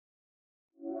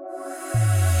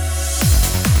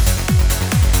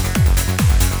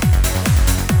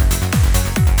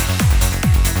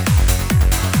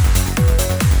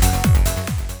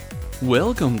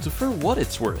Welcome to For What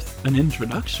It's Worth, an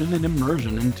introduction and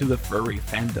immersion into the furry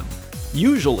fandom.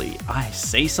 Usually, I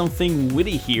say something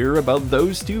witty here about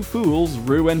those two fools,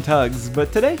 Rue and Tugs,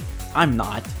 but today, I'm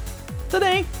not.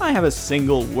 Today, I have a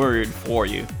single word for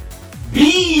you.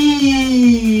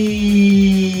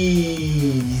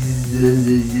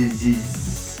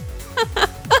 Bees!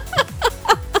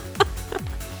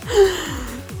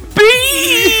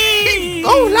 Bees!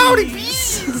 Oh, lordy,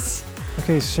 bees!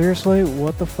 Okay, seriously,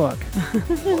 what the fuck?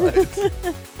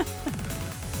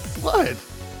 What?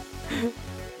 You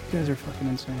guys are fucking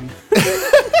insane.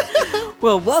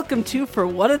 Well, welcome to For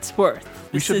What It's Worth.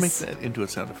 We This should is make that into a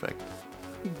sound effect.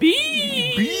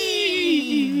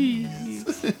 Bees!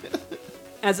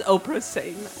 As Oprah's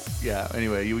saying that. Yeah,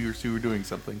 anyway, you were doing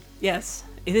something. Yes,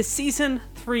 it is season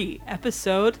 3,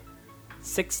 episode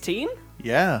 16?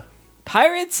 Yeah.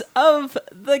 Pirates of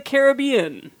the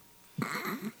Caribbean.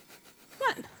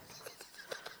 What?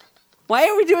 Why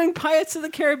are we doing Pirates of the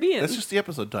Caribbean? That's just the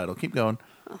episode title. Keep going.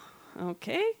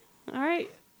 Okay, alright.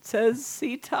 Says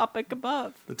see topic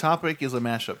above. The topic is a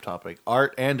mashup topic.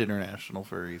 Art and international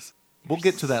furries. We'll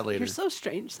get to that later. You're so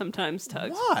strange sometimes,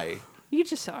 Tugs. Why? You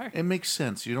just are. It makes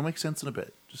sense. You don't make sense in a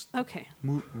bit. Just Okay,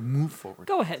 move forward.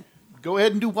 go ahead. Go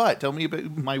ahead and do what? Tell me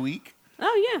about my week.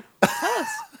 Oh, yeah. Tell us.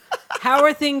 How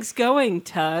are things going,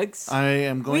 Tugs? I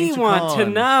am going We to want to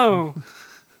con. know.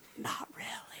 Not really.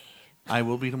 I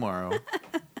will be tomorrow.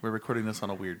 We're recording this on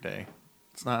a weird day.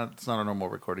 It's not a normal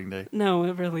recording day. No,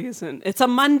 it really isn't. It's a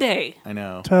Monday. I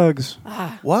know. Tugs,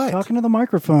 What? talking to the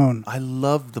microphone. I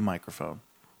love the microphone.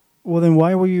 Well, then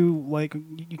why were you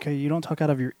okay, you don't talk out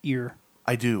of your ear.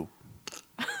 I do.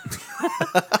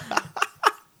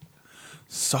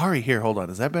 Sorry, here, hold on.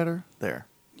 Is that better? There.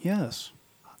 Yes.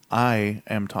 I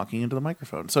am talking into the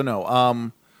microphone. So no,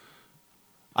 I'm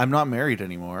not married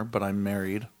anymore, but I'm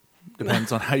married.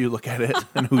 Depends on how you look at it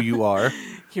and who you are.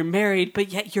 You're married, but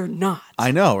yet you're not.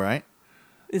 I know, right?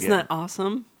 Isn't yeah. that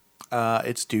awesome?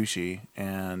 It's douchey,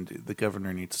 and the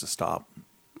governor needs to stop.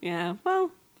 Yeah,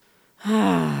 well,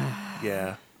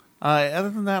 Yeah. Other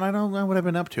than that, I don't know what I've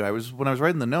been up to. When I was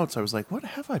writing the notes, I was like, what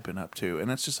have I been up to?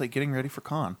 And it's just like getting ready for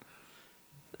con.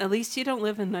 at least you don't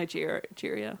live in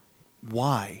Nigeria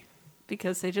Why?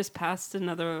 because they just passed a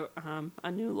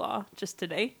new law just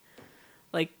today,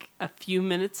 like a few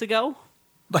minutes ago.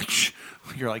 Like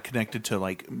you're like connected to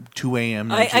like 2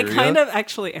 a.m. I Nigeria? kind of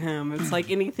actually am. It's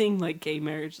like anything like gay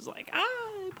marriage is like,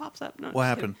 it pops up. No, What just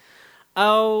happened? kidding.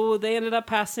 Oh, they ended up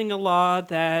passing a law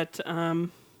that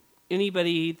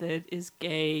anybody that is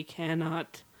gay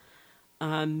cannot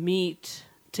meet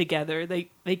together.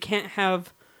 They can't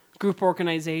have group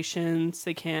organizations.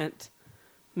 They can't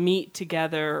meet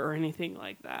together or anything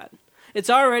like that. It's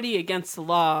already against the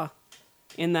law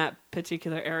in that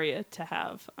particular area to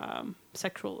have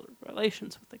sexual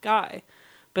relations with a guy.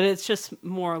 But it's just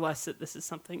more or less that this is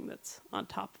something that's on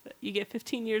top of it. You get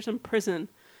 15 years in prison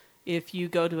if you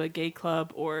go to a gay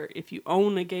club, or if you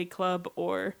own a gay club,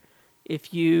 or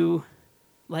if you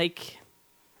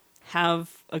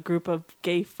have a group of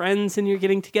gay friends and you're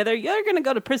getting together, you're going to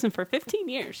go to prison for 15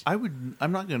 years.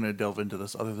 I'm not going to delve into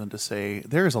this other than to say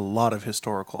there is a lot of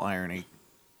historical irony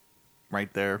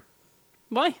right there.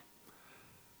 Why?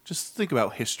 Just think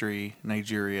about history,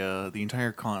 Nigeria, the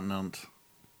entire continent.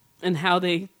 And how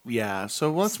they Yeah,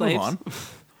 so let's Slaves. move on.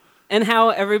 and how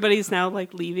everybody's now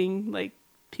leaving.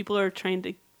 People are trying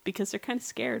to, because they're kind of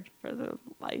scared for their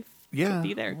life Yeah, to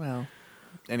be there. well,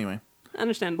 anyway.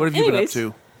 Understandable. What have you Anyways, been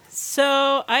up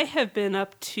So I have been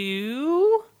up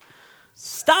to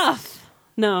stuff.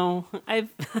 No,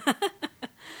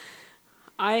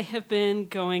 I have been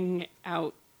going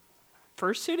out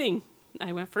fursuiting.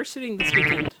 I went fursuiting this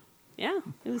weekend. Yeah,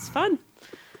 it was fun.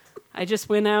 I just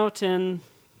went out and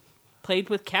played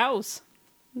with cows.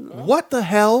 to? What the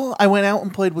hell? I went out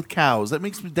and played with cows.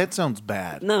 That sounds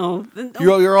bad. No,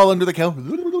 You're all under the cow.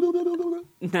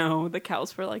 no, the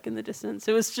cows were in the distance.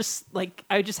 It was just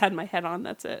I just had my head on.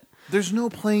 That's it. There's no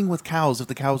playing with cows if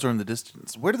the cows are in the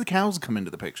distance. Where do the cows come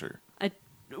into the picture?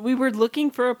 We were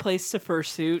looking for a place to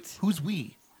fursuit. Who's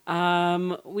we?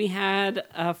 We had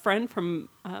a friend from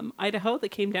Idaho that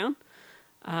came down,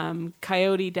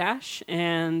 Coyote Dash,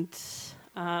 and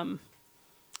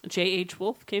J.H.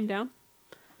 Wolf came down.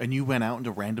 And you went out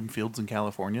into random fields in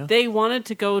California? They wanted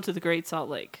to go to the Great Salt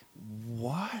Lake.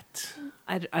 What?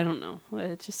 I don't know.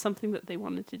 It's just something that they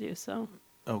wanted to do. So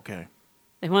Okay.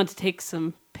 they wanted to take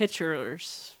some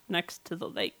pictures next to the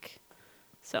lake.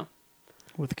 So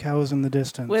With cows in the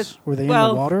distance. Were they in well,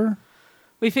 the water?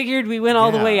 we figured we went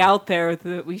all the way Yeah. out there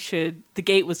that the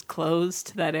gate was closed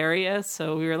to that area.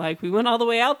 So we were like, we went all the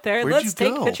way out there. Where'd Let's you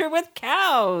take go? a picture with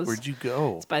cows. Where'd you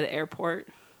go? It's by the airport.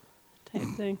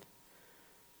 type thing.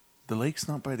 The lake's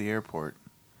not by the airport.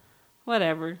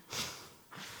 Whatever.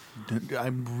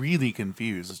 I'm really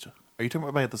confused. Are you talking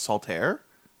about by the Saltaire?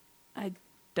 I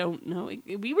don't know.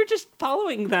 We were just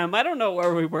following them. I don't know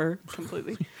where we were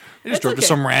completely. I just drove to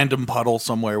some random puddle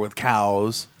somewhere with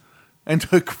cows and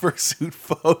took fursuit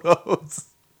photos.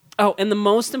 Oh, and the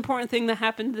most important thing that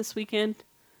happened this weekend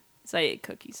is I ate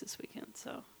cookies this weekend,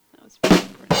 so that was pretty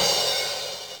important.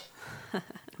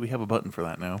 We have a button for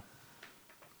that now.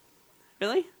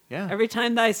 Really? Yeah. Every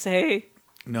time that I say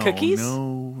No, cookies?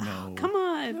 no. Oh, come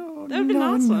on. That would have been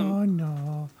awesome.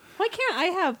 No. Why can't I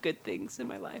have good things in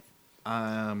my life?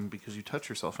 Because you touch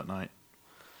yourself at night.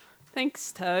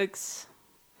 Thanks, Tugs.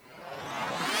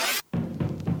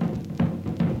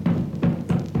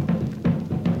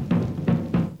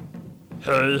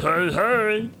 Hey, hey,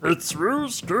 hey! It's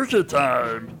Rooster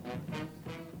time!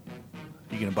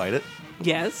 You gonna bite it?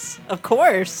 Yes, of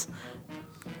course.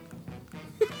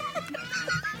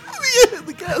 Yeah,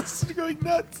 the guests are going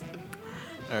nuts.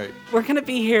 All right. We're going to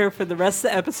be here for the rest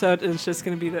of the episode, and it's just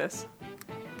going to be this.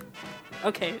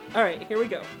 Okay, all right, here we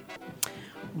go.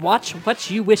 Watch what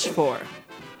you wish for.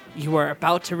 You are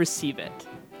about to receive it.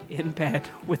 In bed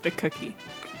with a cookie.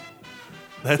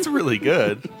 That's really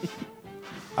good.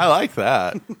 I like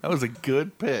that. That was a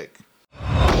good pick.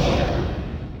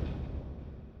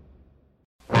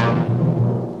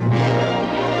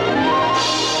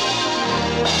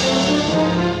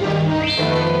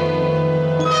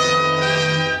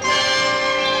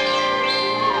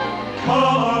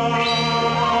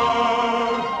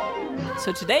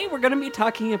 So today we're going to be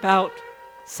talking about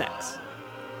sex.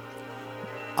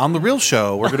 On the real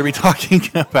show, we're going to be talking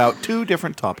about two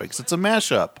different topics. It's a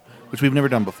mashup, which we've never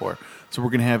done before. So we're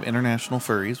going to have international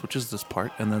furries, which is this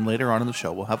part, and then later on in the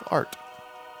show we'll have art.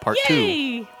 Part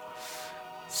Yay! 2.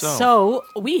 So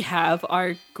we have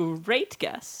our great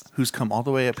guest. Who's come all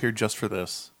the way up here just for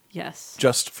this. Yes.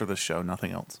 Just for this show,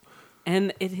 nothing else.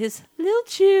 And it is Lil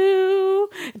Chew.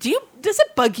 Does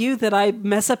it bug you that I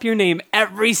mess up your name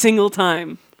every single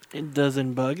time? It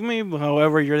doesn't bug me.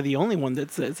 However, you're the only one that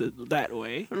says it that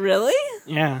way. Really?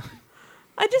 Yeah.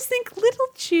 I just think Little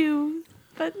Chew.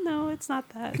 But no, it's not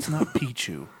that. It's not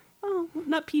Pichu. Oh,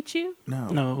 not Pichu? No.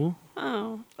 No.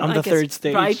 Oh. On I the guess third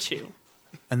stage. Raichu.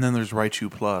 And then there's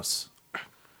Raichu Plus.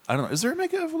 I don't know. Is there a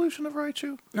Mega Evolution of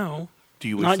Raichu? No. Do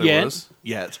you wish Not there yet. was?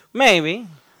 Yet. Maybe.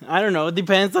 I don't know. It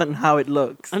depends on how it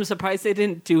looks. I'm surprised they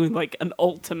didn't do like an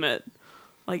ultimate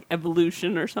like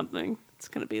evolution or something. It's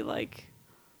going to be like,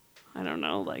 I don't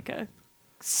know, like a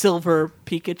silver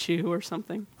Pikachu or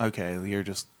something. Okay, you're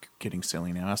just getting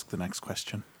silly now. Ask the next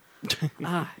question.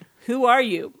 Who are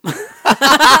you?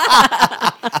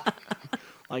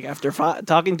 Like after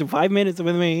talking to 5 minutes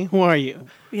with me, who are you?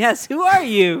 Yes, who are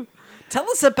you? Tell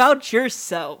us about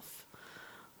yourself.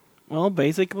 Well,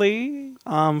 basically,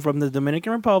 from the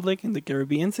Dominican Republic in the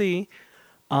Caribbean Sea,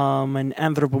 an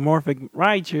anthropomorphic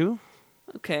Raichu.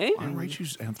 Okay. Aren't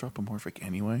Raichus anthropomorphic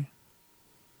anyway?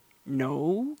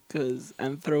 No, because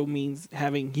anthro means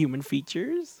having human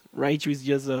features. Raichu is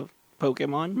just a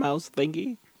Pokemon mouse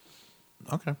thingy.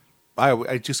 Okay.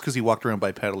 I just because he walked around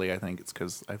bipedally, I think it's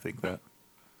because I think that.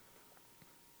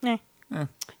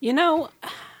 You know,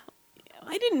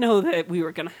 I didn't know that we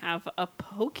were going to have a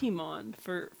Pokemon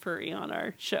furry on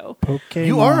our show. Pokemon.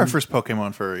 You are our first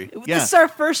Pokemon furry. Yeah. This is our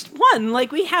first one.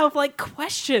 Like, we have, like,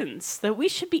 questions that we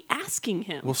should be asking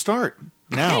him. We'll start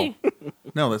now. Okay.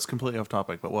 No, that's completely off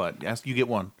topic. But what? You get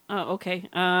one. Oh, okay.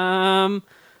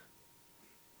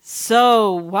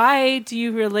 So, why do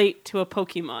you relate to a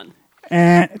Pokemon?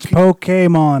 And it's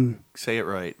Pokemon. Say it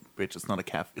right, bitch. It's not a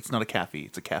cafe. It's not a cafe.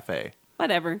 It's a cafe.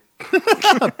 Whatever.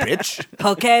 Bitch.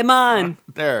 Pokemon.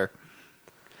 There.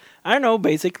 I don't know.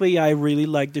 Basically, I really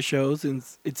like the show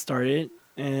since it started,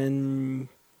 and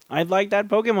I've liked that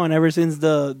Pokemon ever since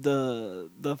the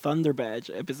Thunder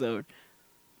Badge episode.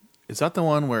 Is that the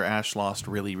one where Ash lost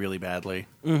really, really badly?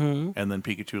 Mm-hmm. And then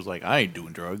Pikachu was like, I ain't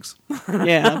doing drugs.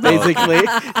 Yeah, basically.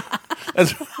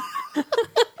 That's-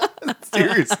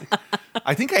 Seriously.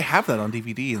 I think I have that on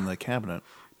DVD in the cabinet.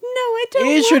 No, I don't.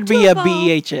 It want should to be a evolve.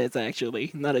 VHS,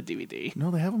 actually, not a DVD.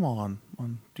 No, they have them all on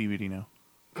DVD now.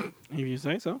 If you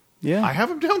say so. I have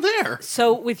them down there.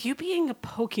 So, with you being a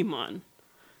Pokemon,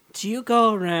 do you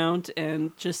go around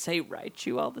and just say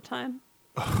Raichu all the time?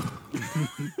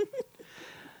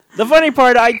 The funny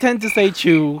part, I tend to say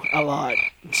Chew a lot.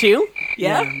 Chew?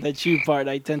 Yeah? The Chew part,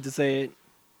 I tend to say it,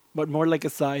 but more like a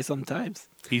sigh sometimes.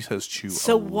 He says chew.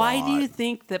 So a why do you lot.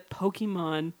 think that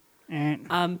Pokemon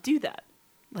do that?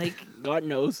 Like, God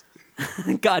knows.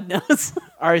 God knows.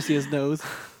 Arceus knows.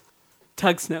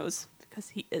 Tugs knows. Because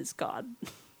he is God.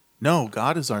 No,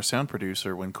 God is our sound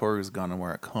producer when Corey's gone and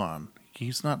we're at con.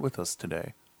 He's not with us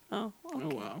today. Oh, okay.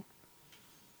 Oh wow.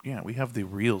 Yeah, we have the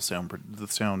real the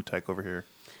sound tech over here.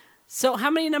 So, how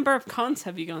many number of cons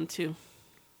have you gone to?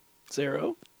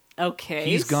 0. Okay.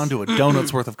 He's gone to a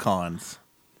donut's worth of cons.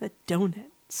 The donut.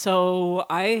 So,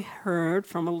 I heard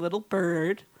from a little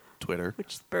bird, Twitter.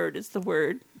 which bird is the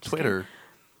word. Twitter.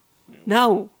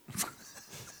 No.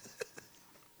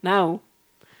 No.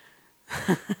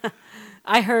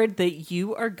 I heard that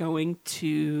you are going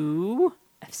to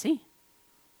FC.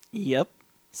 Yep.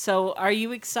 So, are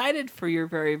you excited for your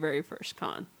very, very first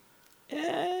con?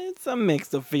 It's a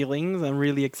mix of feelings. I'm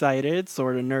really excited,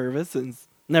 sort of nervous, and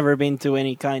never been to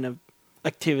any kind of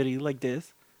activity like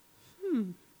this.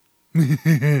 It's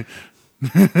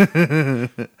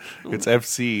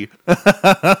FC. What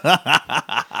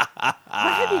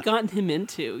have you gotten him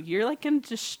into? You're like going to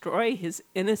destroy his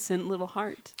innocent little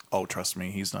heart. Oh, trust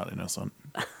me, he's not innocent.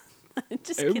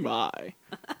 Just Oh kidding. my.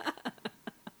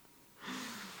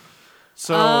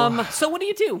 So, So what do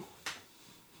you do?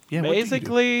 yeah, what do you do?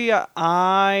 Basically,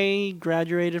 I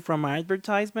graduated from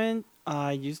advertisement.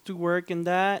 I used to work in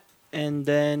that, and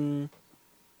then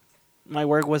my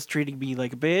work was treating me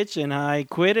like a bitch, and I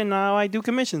quit, and now I do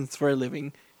commissions for a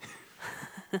living.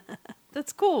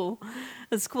 That's cool.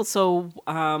 That's cool. So,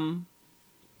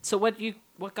 so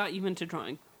what got you into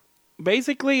drawing?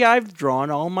 Basically, I've drawn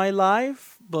all my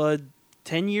life, but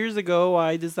 10 years ago,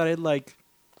 I decided,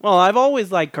 I've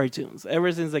always liked cartoons.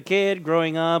 Ever since a kid,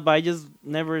 growing up, I just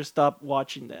never stopped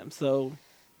watching them. So,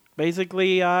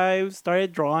 basically, I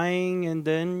started drawing and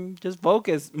then just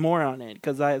focused more on it.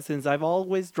 Because since I've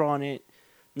always drawn it,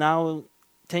 now,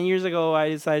 10 years ago, I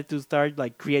decided to start,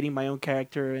 creating my own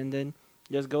character and then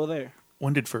just go there.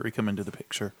 When did furry come into the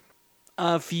picture?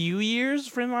 A few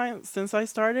years since I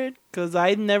started, because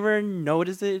I never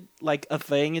noticed it like a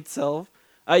thing itself.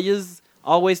 I just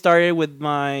always started with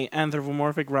my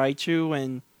anthropomorphic Raichu,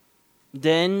 and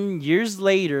then years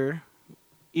later,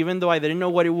 even though I didn't know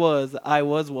what it was, I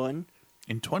was one.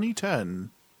 In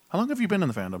 2010. How long have you been in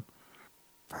the fandom?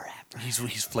 Forever.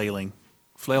 He's flailing.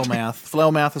 Flail math.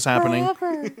 Flail math is happening.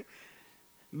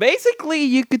 Basically,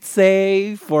 you could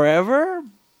say forever,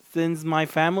 since my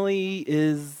family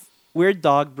we're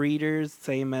dog breeders,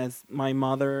 same as my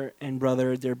mother and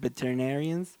brother, they're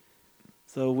veterinarians.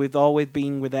 So we've always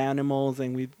been with animals,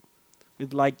 and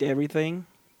we've liked everything.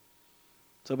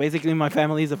 So basically, my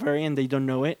family is a furry, and they don't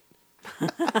know it.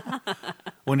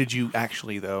 When did you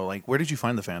actually, though? Where did you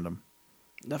find the fandom?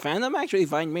 The fandom actually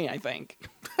find me, I think.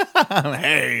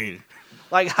 Hey!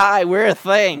 Hi, we're a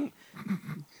thing.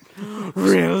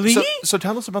 Really? So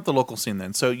tell us about the local scene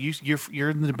then. So you're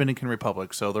in the Dominican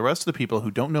Republic. So the rest of the people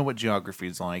who don't know what geography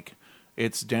is like,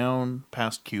 it's down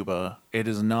past Cuba. It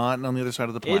is not on the other side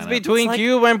of the planet. It's between It's like-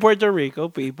 Cuba and Puerto Rico,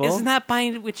 people. Isn't that by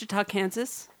Wichita,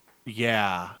 Kansas?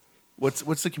 Yeah.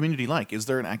 What's the community like? Is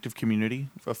there an active community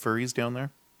of furries down there?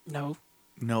 No,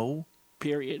 No.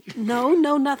 period. No,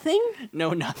 nothing.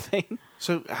 No, nothing.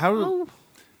 So how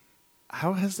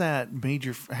has that made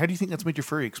how do you think that's made your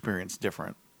furry experience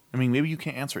different? I mean, maybe you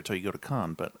can't answer it till you go to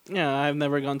con, but Yeah, I've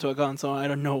never gone to a con, so I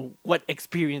don't know what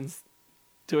experience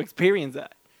to experience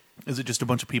that. is it just a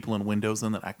bunch of people in windows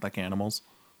then that act like animals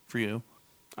for you?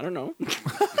 I don't know.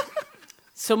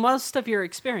 So most of your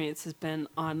experience has been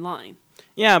online.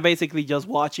 Yeah, basically just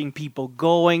watching people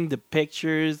going, the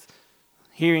pictures,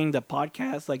 hearing the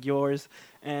podcasts like yours,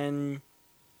 and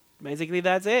basically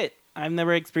that's it. I've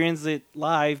never experienced it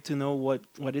live to know what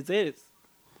it is.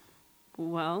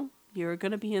 Well, you're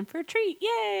going to be in for a treat.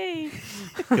 Yay!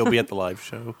 You'll be at the live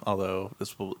show, although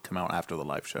this will come out after the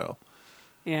live show.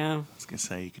 Yeah. I was gonna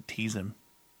say you could tease him.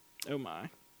 Oh my.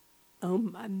 Oh,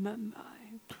 my.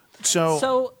 So,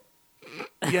 So,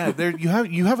 yeah,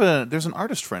 there's an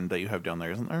artist friend that you have down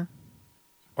there, isn't there?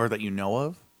 Or that you know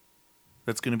of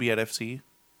that's going to be at FC?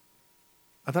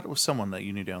 I thought it was someone that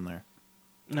you knew down there.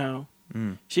 No.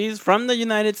 Mm. She's from the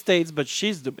United States, but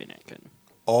she's Dominican.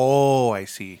 Oh, I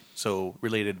see. So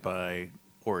related by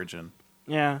origin.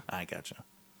 Yeah. I gotcha.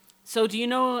 so do you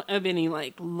know of any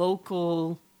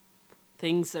local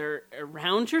things that are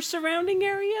around your surrounding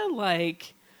area?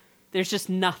 There's just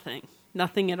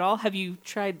nothing at all. Have you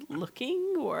tried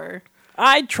looking or?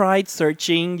 I tried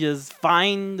searching, just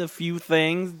find a few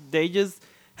things. They just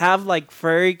have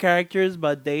furry characters,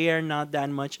 but they are not that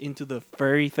much into the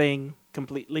furry thing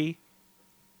completely.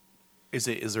 Is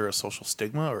there a social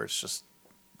stigma, or it's just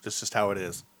how it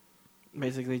is?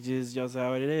 Basically, just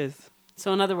how it is.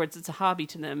 So in other words, it's a hobby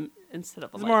to them instead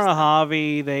of a It's more a lifestyle.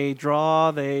 hobby. They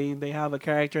draw, they have a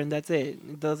character, and that's it.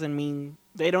 It doesn't mean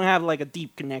they don't have a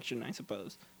deep connection, I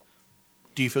suppose.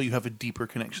 Do you feel you have a deeper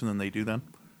connection than they do then?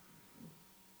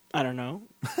 I don't know.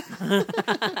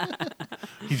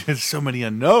 There's so many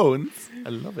unknowns. I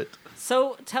love it.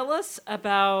 So tell us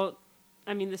about.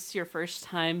 I mean, this is your first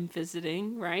time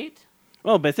visiting, right?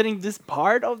 Well, visiting this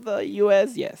part of the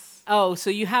U.S., yes. Oh, so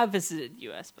you have visited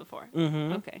U.S. before?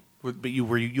 Mm-hmm. Okay. But you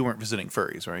weren't visiting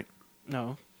furries, right?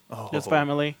 No, Oh, just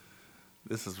family.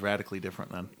 This is radically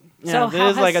different then. Yeah, So this how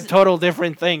is like a has- total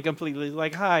different thing completely.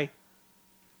 Like, hi.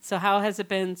 So how has it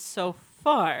been so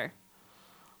far?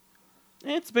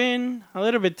 It's been a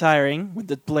little bit tiring with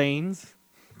the planes.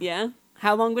 Yeah.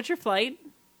 How long was your flight?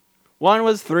 One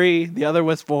was 3, the other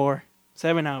was 4.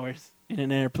 7 hours in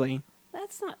an airplane.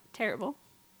 That's not terrible.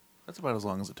 That's about as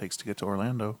long as it takes to get to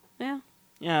Orlando. Yeah.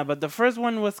 Yeah, but the first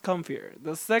one was comfier.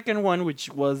 The second one, which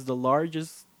was the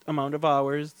largest amount of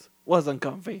hours, wasn't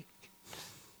comfy.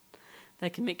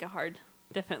 That can make it hard.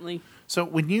 Definitely. So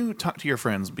when you talk to your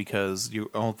friends, because you're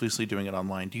obviously doing it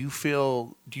online, do you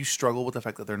struggle with the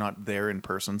fact that they're not there in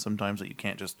person sometimes, that you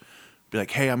can't just be like,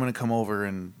 hey, I'm going to come over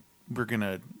and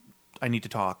I need to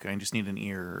talk. I just need an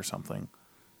ear or something.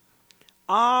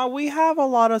 We have a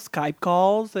lot of Skype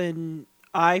calls, and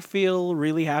I feel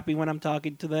really happy when I'm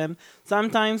talking to them.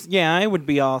 Sometimes, yeah, it would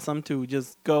be awesome to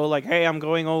just go like, hey, I'm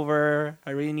going over.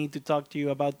 I really need to talk to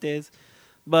you about this.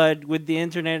 But with the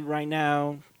internet right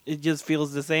now, it just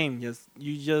feels the same.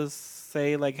 You just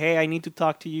say like, hey, I need to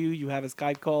talk to you. You have a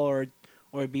Skype call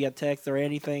or via text or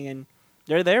anything, and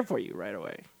they're there for you right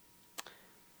away.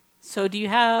 So do you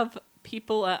have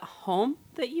people at home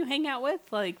that you hang out with,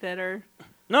 like that are?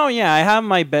 No, yeah, I have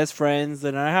my best friends,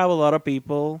 and I have a lot of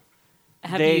people.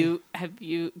 Have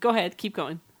you? Go ahead. Keep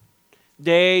going.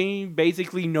 They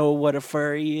basically know what a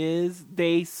furry is.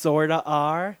 They sorta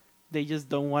are. They just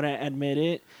don't want to admit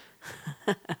it.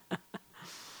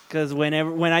 Because when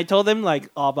I told him like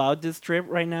about this trip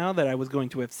right now, that I was going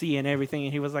to FC and everything,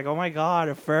 and he was like, "Oh my god,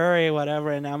 a furry, whatever,"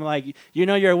 and I'm like, "You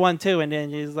know, you're one too," and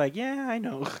then he's like, "Yeah, I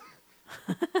know."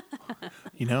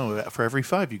 You know, for every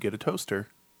 5 you get a toaster.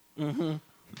 Mm-hmm.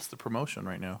 It's the promotion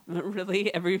right now.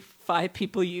 Really, every 5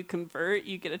 people you convert,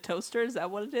 you get a toaster. Is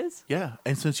that what it is? Yeah,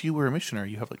 and since you were a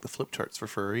missionary, you have like the flip charts for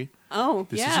furry. Oh,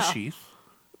 This yeah. is a sheath.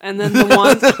 And then the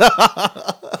one,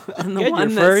 and the Get your one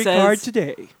furry that card says,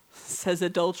 today. says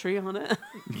adultery on it.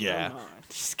 Yeah.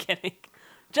 Just kidding.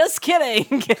 Just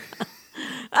kidding.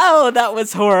 Oh, that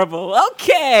was horrible.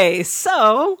 Okay,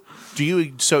 so Do you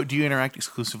interact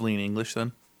exclusively in English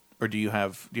then, or are your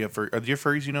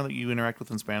furries you know that you interact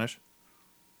with in Spanish?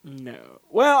 No.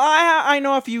 Well, I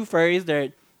know a few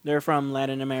furries. They're from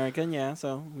Latin America, yeah.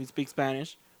 So we speak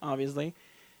Spanish, obviously.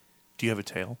 Do you have a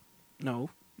tail?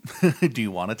 No, Do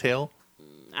you want a tail?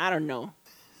 I don't know.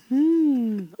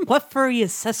 what furry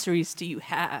accessories do you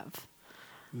have?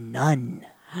 None.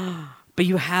 But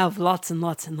you have lots and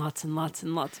lots and lots and lots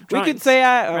and lots of We drawings. could say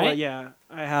right? yeah,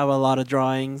 I have a lot of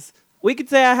drawings. We could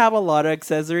say I have a lot of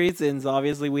accessories, since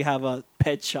obviously we have a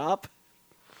pet shop.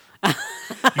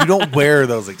 You don't wear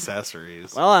those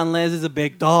accessories. Well, unless it's a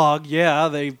big dog, yeah,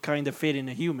 they kind of fit in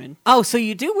a human. Oh, so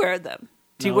you do wear them?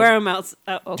 Do you No. wear them out?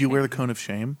 Okay. Do you wear the cone of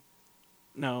shame?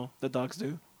 No, the dogs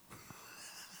do.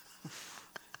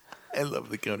 I love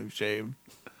the cone of shame.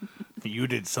 You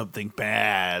did something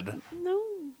bad.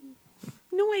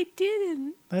 No, I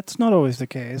didn't. That's not always the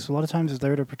case. A lot of times it's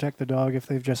there to protect the dog if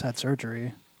they've just had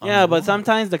surgery. Yeah, but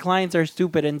sometimes the clients are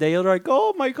stupid and they're like,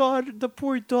 "Oh my god, the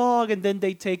poor dog," and then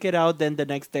they take it out. Then the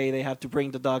next day they have to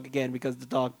bring the dog again because the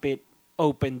dog bit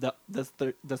open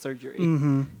the surgery.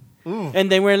 Mm-hmm.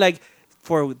 And then we're like,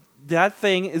 "For that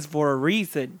thing is for a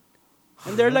reason."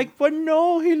 And they're like, "But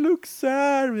no, he looks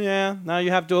sad." Yeah, now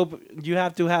you have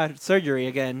to have surgery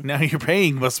again. Now you're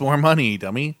paying us more money,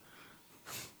 dummy.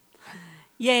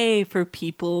 Yay for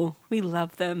people. We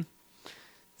love them.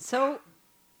 So,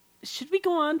 should we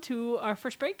go on to our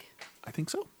first break? I think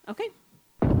so. Okay.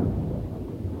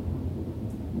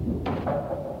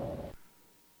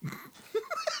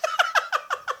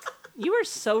 You are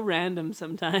so random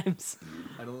sometimes.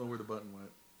 I don't know where the button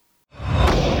went.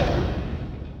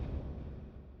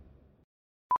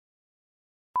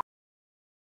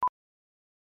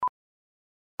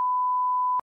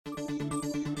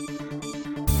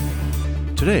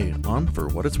 Today on For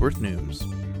What It's Worth News.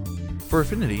 Fur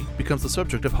Affinity becomes the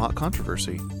subject of hot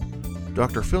controversy.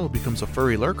 Dr. Phil becomes a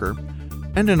furry lurker,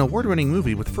 and an award-winning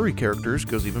movie with furry characters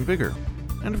goes even bigger.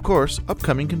 And of course,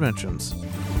 upcoming conventions.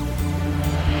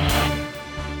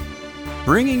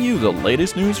 Bringing you the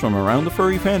latest news from around the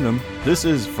furry fandom, this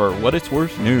is For What It's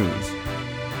Worth News.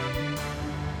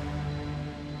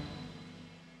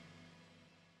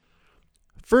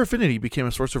 Fur Affinity became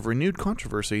a source of renewed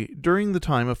controversy during the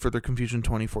time of Further Confusion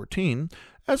 2014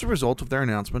 as a result of their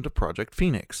announcement of Project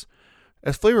Phoenix.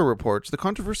 As Flavor reports, the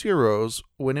controversy arose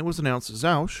when it was announced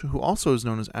Zausch, who also is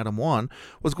known as Adam Wan,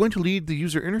 was going to lead the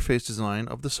user interface design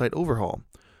of the site overhaul.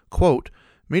 Quote,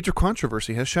 major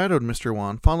controversy has shadowed Mr.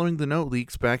 Wan following the note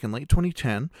leaks back in late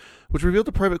 2010, which revealed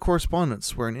a private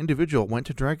correspondence where an individual went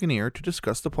to Dragoneer to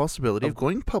discuss the possibility of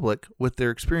going public with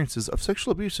their experiences of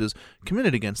sexual abuses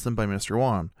committed against them by Mr.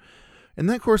 Wan. In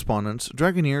that correspondence,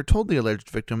 Dragoneer told the alleged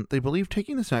victim they believed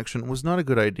taking this action was not a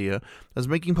good idea, as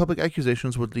making public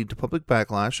accusations would lead to public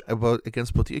backlash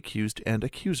against both the accused and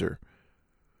accuser.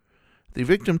 The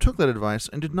victim took that advice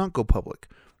and did not go public.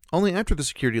 Only after the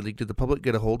security leak did the public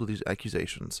get a hold of these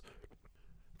accusations.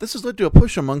 This has led to a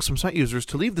push among some site users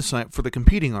to leave the site for the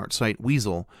competing art site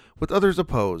Weasel, with others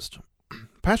opposed.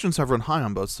 Passions have run high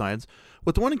on both sides,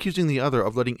 with one accusing the other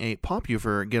of letting a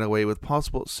popufer get away with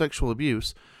possible sexual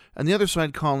abuse, and the other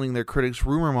side calling their critics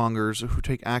rumor mongers who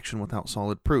take action without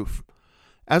solid proof.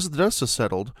 As the dust has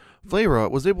settled, Flavor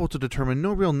was able to determine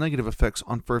no real negative effects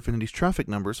on Furfinity's traffic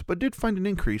numbers, but did find an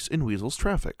increase in Weasel's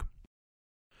traffic.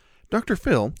 Dr.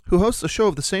 Phil, who hosts a show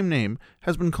of the same name,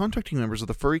 has been contacting members of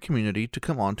the furry community to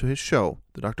come on to his show,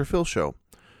 The Dr. Phil Show.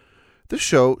 This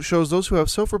show shows those who have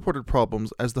self-reported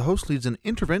problems as the host leads an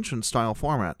intervention-style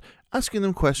format, asking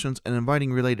them questions and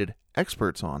inviting related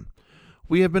experts on.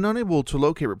 We have been unable to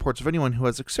locate reports of anyone who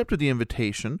has accepted the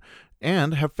invitation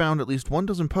and have found at least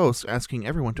 12 posts asking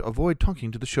everyone to avoid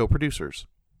talking to the show producers.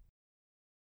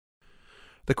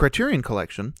 The Criterion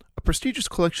Collection, a prestigious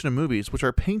collection of movies which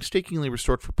are painstakingly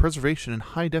restored for preservation and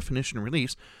high-definition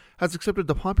release, has accepted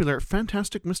the popular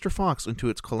Fantastic Mr. Fox into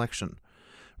its collection.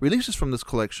 Releases from this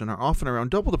collection are often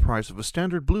around double the price of a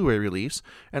standard Blu-ray release,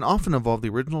 and often involve the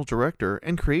original director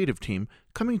and creative team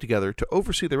coming together to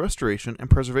oversee the restoration and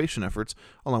preservation efforts,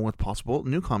 along with possible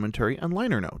new commentary and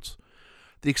liner notes.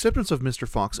 The acceptance of Mr.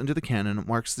 Fox into the canon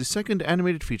marks the second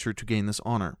animated feature to gain this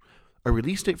honor. A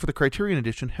release date for the Criterion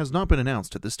Edition has not been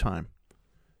announced at this time.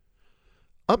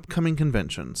 Upcoming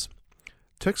conventions.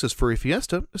 Texas Furry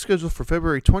Fiesta is scheduled for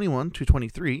February 21 to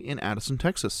 23 in Addison,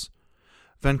 Texas.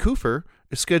 Vancouver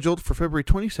is scheduled for February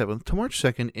 27th to March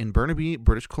 2nd in Burnaby,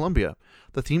 British Columbia.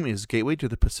 The theme is Gateway to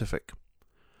the Pacific.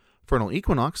 Vernal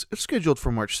Equinox is scheduled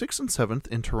for March 6th and 7th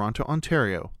in Toronto,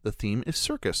 Ontario. The theme is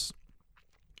Circus.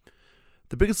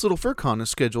 The Biggest Little Fur Con is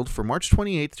scheduled for March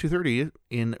 28th to 30th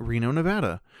in Reno,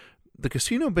 Nevada. The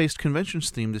casino-based convention's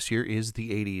theme this year is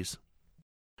the 80s.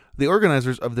 The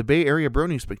organizers of the Bay Area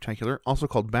Brony Spectacular, also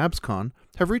called BabsCon,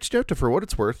 have reached out to For What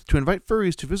It's Worth to invite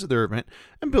furries to visit their event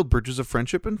and build bridges of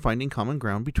friendship and finding common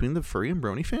ground between the furry and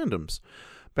brony fandoms.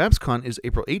 BabsCon is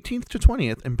April 18th to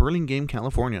 20th in Burlingame,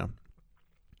 California.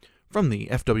 From the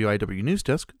FWIW News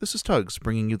Desk, this is Tugs,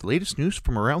 bringing you the latest news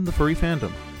from around the furry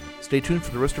fandom. Stay tuned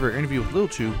for the rest of our interview with Lil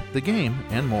Chew, the game,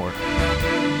 and more.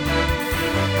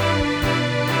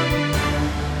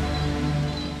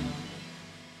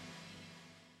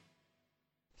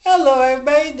 Hello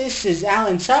everybody, this is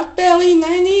Alan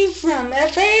Softbelly90 from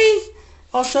FA,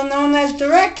 also known as the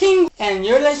Rat King, and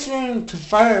you're listening to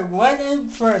For What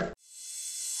It's Worth.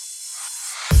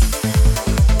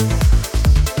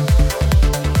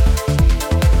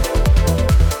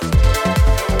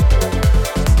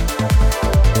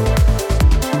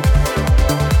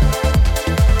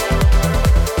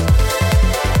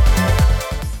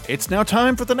 It's now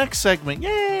time for the next segment.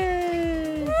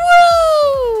 Yay!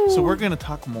 Woo! So we're going to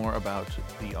talk more about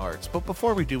the arts. But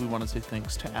before we do, we want to say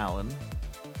thanks to Alan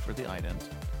for the ident.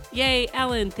 Yay,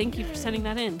 Alan. Thank you for sending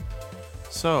that in.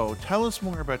 So tell us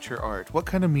more about your art. What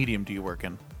kind of medium do you work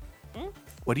in?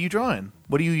 What do you draw in?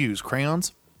 What do you use?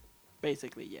 Crayons?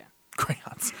 Basically, yeah.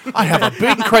 Crayons. I have a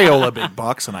big Crayola big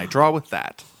box and I draw with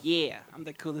that. Yeah, I'm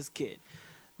the coolest kid.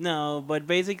 No, but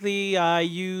basically I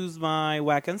use my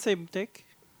Wacom Cintiq.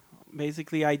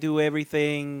 Basically I do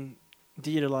everything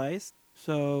digitalized.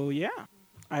 So yeah,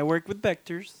 I work with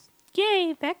vectors.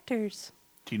 Yay, vectors.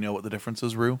 Do you know what the difference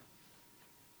is, Rue?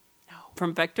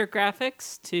 From vector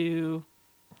graphics to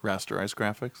Rasterized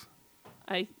graphics?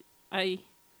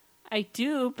 I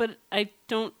do, but I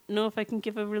don't know if I can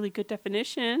give a really good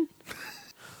definition. Do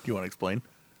you want to explain?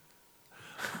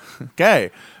 Okay.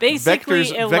 Basically,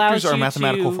 it allows vectors are you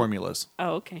mathematical to- formulas.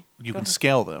 Oh, okay. You Go can ahead.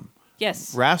 scale them.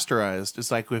 Yes, Rasterized is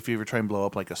like if you ever try and blow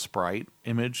up like a sprite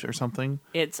image or something.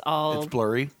 it's all It's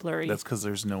blurry. blurry. That's because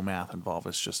there's no math involved.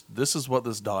 It's just, this is what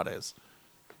this dot is.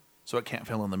 So it can't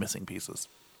fill in the missing pieces.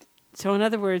 So in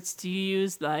other words, do you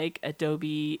use like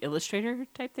Adobe Illustrator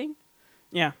type thing?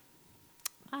 Yeah.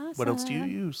 Awesome. What else do you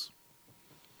use?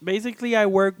 Basically I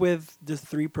work with the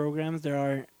three programs. There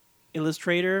are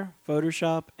Illustrator,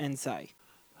 Photoshop, and Sai.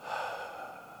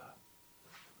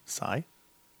 Sai?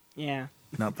 Yeah.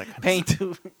 Not that kind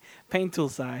Paint tool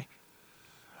Sai.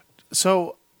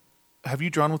 So, have you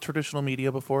drawn with traditional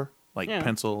media before, like Yeah.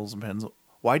 pencils and pens?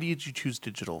 Why did you choose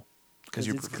digital? Because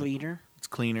it's cleaner. It's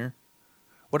cleaner.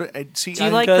 What? See, Do you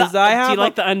like the, Because I do have you a-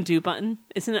 like the undo button?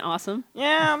 Isn't it awesome?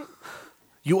 Yeah.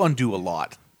 you undo a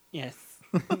lot. Yes.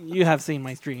 You have seen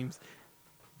my streams.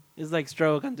 It's like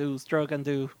stroke, undo, stroke,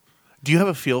 undo. Do you have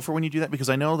a feel for when you do that? Because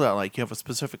I know that like you have a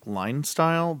specific line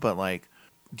style, but like,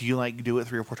 do you like do it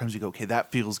 3 or 4 times? You go, okay,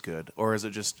 that feels good, or is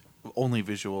it just only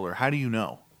visual, or how do you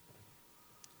know?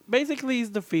 Basically, it's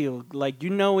the feel. Like, you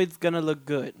know it's going to look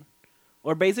good.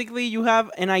 Or basically, you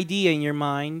have an idea in your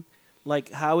mind,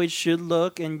 like how it should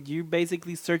look, and you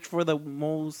basically search for the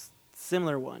most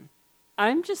similar one.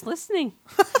 I'm just listening.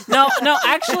 No,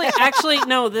 actually,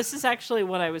 no. This is actually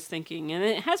what I was thinking, and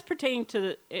it has pertaining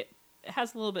to it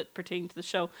has a little bit pertaining to the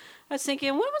show. I was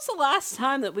thinking, when was the last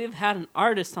time that we've had an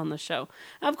artist on the show?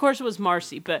 And of course, it was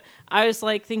Marcy, but I was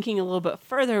like thinking a little bit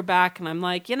further back, and I'm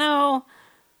like,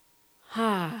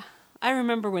 I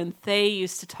remember when they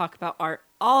used to talk about art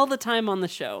all the time on the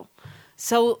show.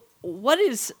 So, what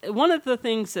is one of the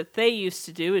things that they used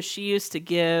to do is she used to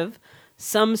give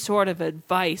some sort of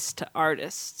advice to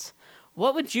artists.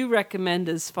 What would you recommend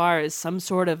as far as some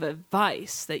sort of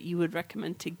advice that you would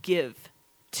recommend to give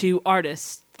to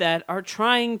artists that are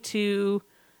trying to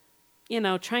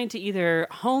either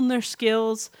hone their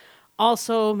skills?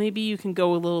 Also, maybe you can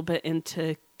go a little bit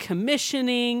into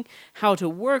commissioning, how to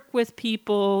work with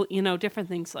people, different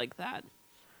things like that.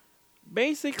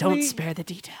 Basically, Don't spare the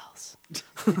details.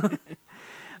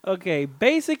 Okay,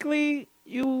 basically,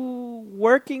 you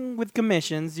working with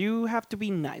commissions, you have to be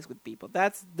nice with people.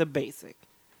 That's the basic.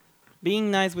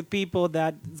 Being nice with people,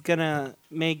 that's gonna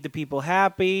make the people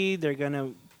happy. They're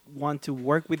gonna want to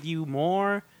work with you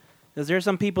more. Because there's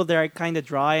some people that are kind of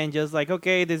dry and just like,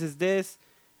 okay, this is this,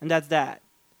 and that's that.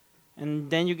 And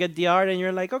then you get the art and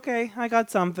you're like, okay, I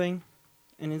got something.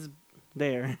 And it's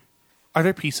there. Are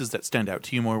there pieces that stand out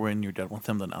to you more when you're done with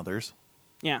them than others?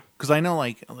 Yeah. Because I know,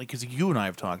 like, because you and I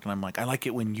have talked, and I'm like, I like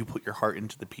it when you put your heart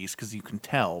into the piece because you can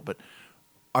tell. But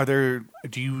do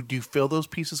you feel those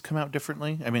pieces come out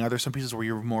differently? I mean, are there some pieces where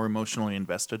you're more emotionally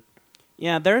invested?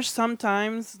 Yeah, there's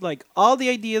sometimes, like, all the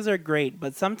ideas are great,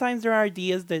 but sometimes there are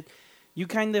ideas that you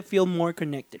kind of feel more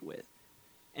connected with.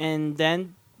 And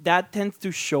then that tends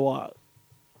to show up.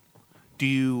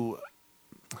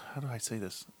 How do I say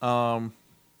this?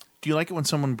 Do you like it when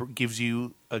someone gives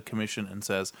you a commission and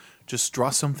says, just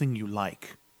draw something you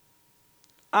like?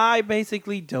 I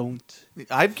basically don't.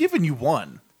 I've given you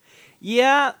one.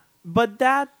 Yeah, but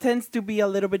that tends to be a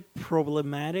little bit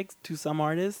problematic to some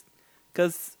artists.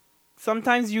 Because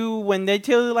sometimes when they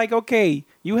tell you, like, okay,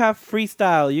 you have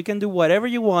freestyle, you can do whatever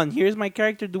you want. Here's my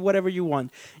character, do whatever you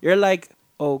want. You're like,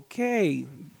 okay,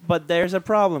 but there's a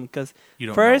problem. Because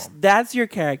first, that's your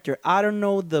character. I don't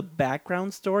know the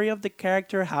background story of the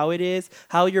character, how it is,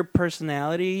 how your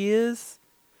personality is.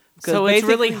 So it's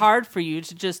really hard for you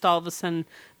to just all of a sudden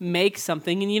make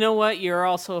something, and you know what? You're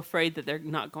also afraid that they're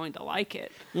not going to like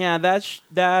it. Yeah, that's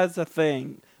a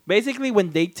thing. Basically,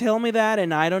 when they tell me that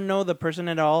and I don't know the person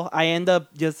at all, I end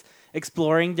up just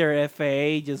exploring their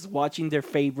FA, just watching their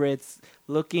favorites,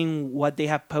 looking what they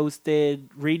have posted,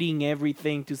 reading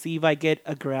everything to see if I get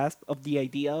a grasp of the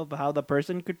idea of how the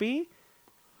person could be.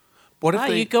 What if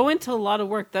you go into a lot of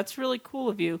work. That's really cool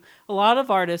of you. A lot of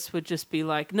artists would just be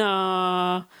like,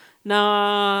 I'm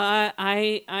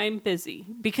busy.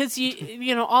 Because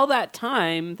you know, all that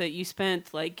time that you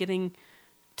spent like getting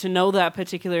to know that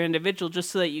particular individual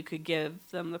just so that you could give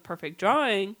them the perfect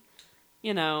drawing,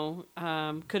 could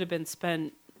have been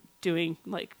spent doing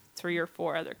like 3 or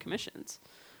 4 other commissions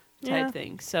type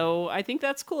thing. So I think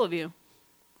that's cool of you.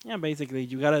 Yeah, basically,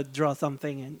 you gotta draw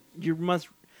something, and you must.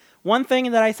 One thing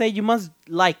that I say, you must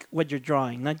like what you're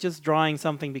drawing, not just drawing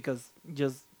something because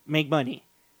just make money.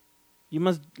 You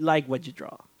must like what you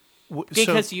draw.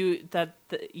 Because you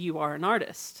are an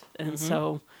artist, and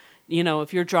so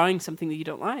if you're drawing something that you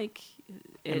don't like,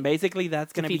 and basically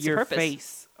that's going to be defeats the your purpose.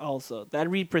 face also. That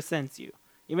represents you.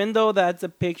 Even though that's a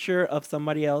picture of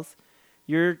somebody else,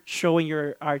 you're showing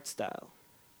your art style.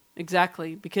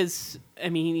 Exactly, because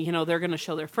they're going to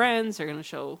show their friends. They're going to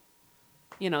show,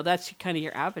 that's kind of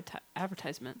your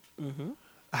advertisement. Mm-hmm.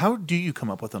 How do you come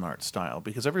up with an art style?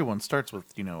 Because everyone starts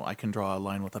with, I can draw a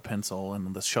line with a pencil,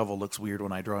 and the shovel looks weird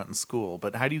when I draw it in school.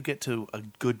 But how do you get to a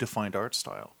good defined art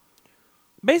style?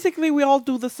 Basically, we all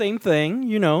do the same thing.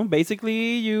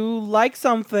 Basically, you like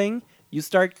something, you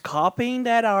start copying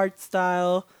that art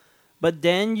style, but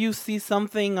then you see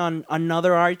something on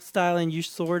another art style, and you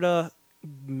sort of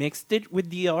mixed it with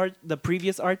the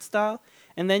previous art style,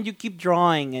 and then you keep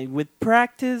drawing, and with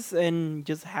practice and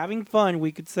just having fun,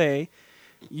 we could say,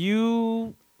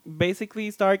 you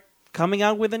basically start coming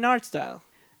out with an art style.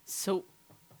 So,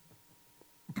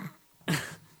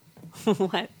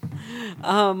 what?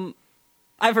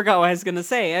 I forgot what I was going to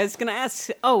say. I was going to ask,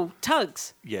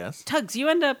 Tugs. Yes. Tugs, you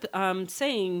end up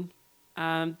saying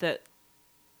that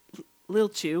Lil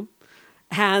Chu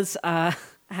has a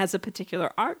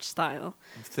particular art style.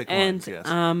 Thick And lines,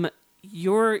 yes.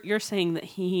 you're saying that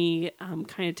he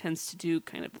kind of tends to do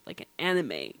kind of like an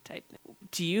anime type thing.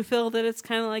 Do you feel that it's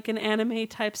kind of like an anime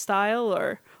type style,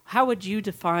 or how would you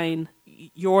define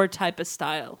your type of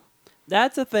style?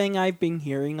 That's a thing I've been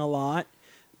hearing a lot.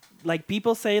 Like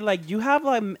people say, like you have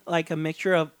like a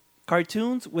mixture of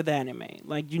cartoons with anime.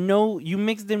 Like you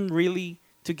mix them really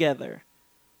together.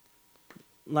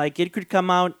 Like it could come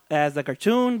out as a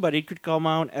cartoon, but it could come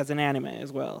out as an anime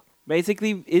as well.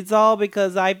 Basically, it's all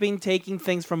because I've been taking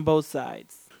things from both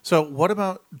sides. So, what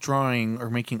about drawing or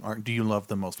making art do you love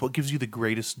the most? What gives you the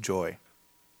greatest joy?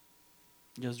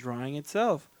 Just drawing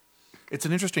itself. It's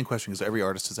an interesting question because every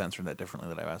artist has answered that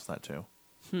differently. That I've asked that too.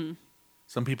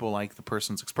 Some people like the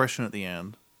person's expression at the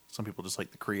end. Some people just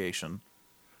like the creation.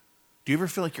 Do you ever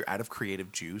feel like you're out of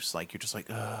creative juice? Like you're just like,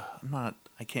 I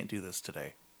can't do this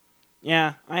today.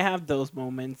 Yeah, I have those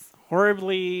moments.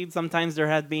 Horribly, sometimes there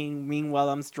has been meanwhile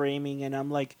I'm streaming and I'm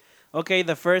like, okay,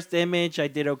 the first image I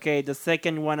did okay. The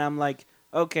second one I'm like,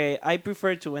 okay, I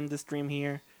prefer to end the stream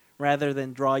here rather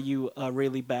than draw you a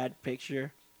really bad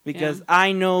picture. Because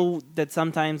I know that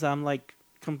sometimes I'm like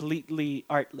completely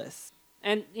artless.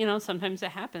 And, sometimes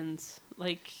it happens.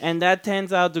 Like, And that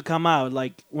tends out to come out.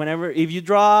 Like, if you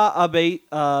draw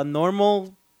a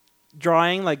normal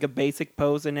drawing, like a basic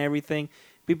pose and everything,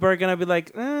 people are going to be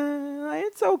like,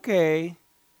 it's okay.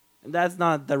 And that's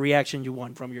not the reaction you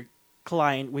want from your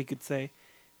client, we could say.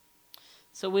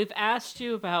 So we've asked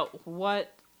you about what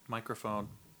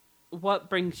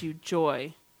brings you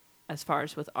joy as far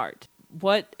as with art.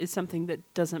 What is something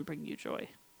that doesn't bring you joy?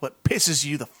 What pisses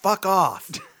you the fuck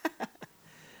off?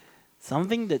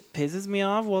 Something that pisses me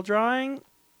off while drawing,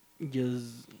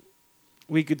 just,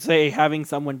 we could say having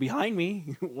someone behind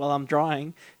me while I'm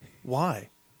drawing. Why?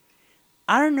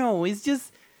 I don't know. It's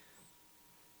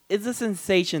a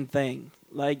sensation thing.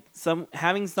 Like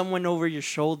having someone over your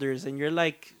shoulders and you're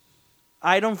like,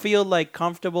 I don't feel like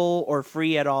comfortable or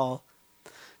free at all.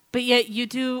 But yet you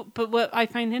do, but what I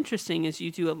find interesting is you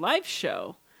do a live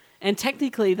show. And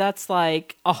technically that's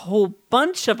like a whole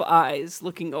bunch of eyes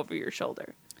looking over your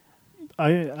shoulder.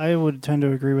 I would tend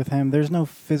to agree with him. There's no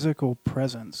physical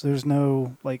presence. There's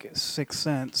no like sixth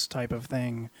sense type of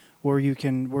thing where you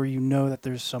know that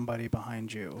there's somebody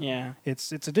behind you. Yeah.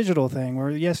 It's a digital thing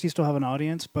where yes, you still have an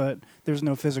audience, but there's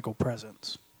no physical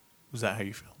presence. Is that how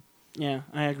you feel? Yeah,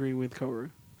 I agree with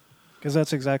Koru. Because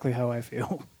that's exactly how I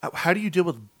feel. How do you deal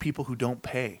with people who don't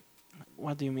pay?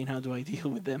 What do you mean? How do I deal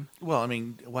with them? Well, I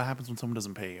mean, what happens when someone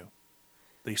doesn't pay you?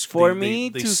 They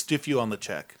stiff you on the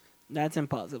check. That's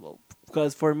impossible.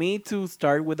 Because for me to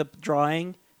start with a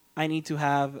drawing, I need to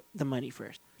have the money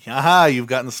first. Aha, you've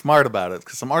gotten smart about it.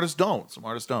 Because some artists don't.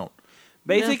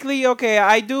 Basically, okay,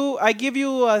 I give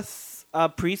you a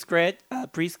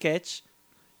pre-sketch.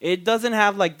 It doesn't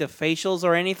have like the facials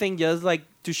or anything, just like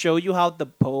to show you how the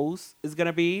pose is going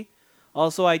to be.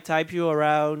 Also, I type you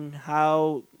around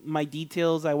how my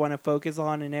details I want to focus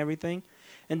on and everything.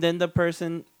 And then the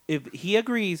person, if he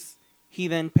agrees, he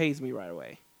then pays me right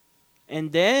away.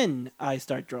 And then I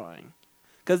start drawing.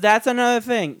 Because that's another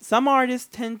thing. Some artists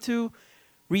tend to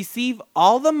receive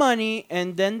all the money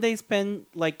and then they spend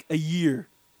like a year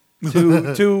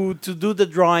to do the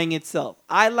drawing itself.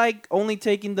 I like only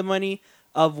taking the money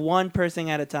of one person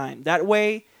at a time. That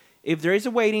way, if there is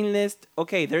a waiting list,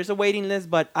 okay, there's a waiting list,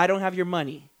 but I don't have your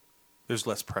money. There's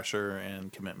less pressure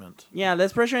and commitment. Yeah,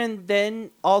 less pressure, and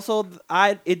then also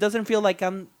it doesn't feel like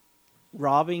I'm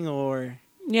robbing or...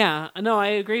 Yeah, no, I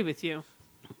agree with you.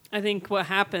 I think what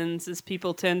happens is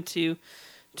people tend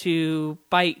to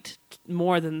bite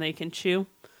more than they can chew.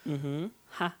 Mm-hmm.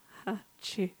 Ha, ha,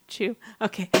 chew.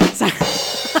 Okay, sorry.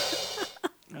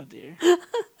 Oh, dear.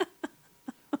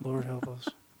 Lord help us.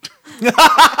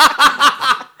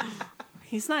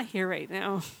 He's not here right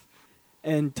now.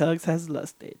 And Tugs has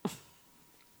lusted.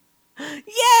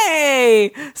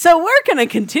 Yay! So we're going to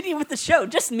continue with the show,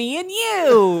 just me and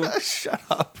you. Shut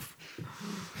up.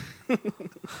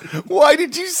 Why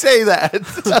did you say that?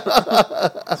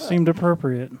 Seemed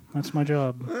appropriate. That's my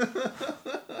job.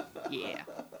 Yeah.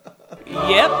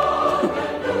 Yep.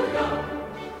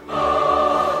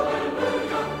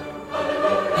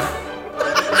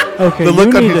 Okay, The you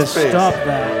look on need to his face. stop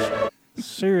that.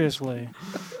 Seriously.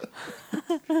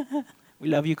 We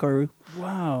love you, Koru.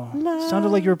 Wow. Sounded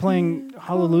like you were playing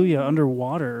Hallelujah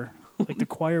underwater. Like the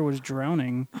choir was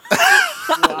drowning.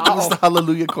 That was the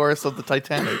Hallelujah chorus of the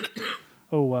Titanic.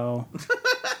 Oh wow.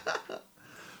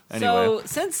 Anyway, So,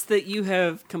 since that you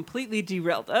have completely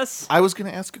derailed us, I was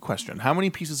going to ask a question. How many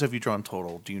pieces have you drawn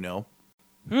total? Do you know?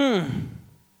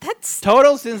 that's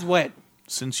Total since when?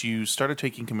 Since you started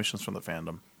taking commissions from the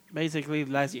fandom. Basically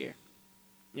last year.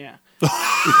 Yeah.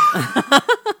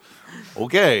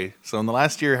 Okay, so in the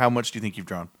last year, how much do you think you've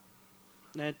drawn?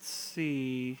 Let's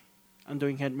see. I'm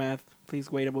doing head math. Please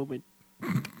wait a moment.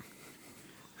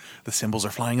 The symbols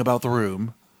are flying about the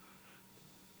room.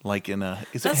 Like in a...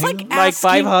 Is That's it like Halo? Like asking-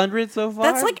 500 so far?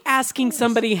 that's like asking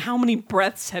somebody how many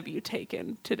breaths have you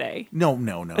taken today. No.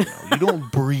 You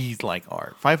don't breathe like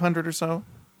art. 500 or so?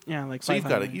 Yeah, like So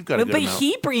 500. you've got a But good amount.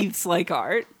 he breathes like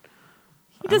art.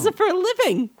 He does it for a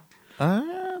living.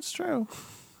 That's true.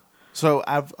 So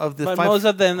of the But five... most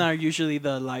of them are usually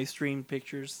the live stream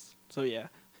pictures. So yeah.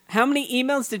 How many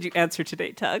emails did you answer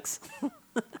today, Tugs?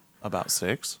 About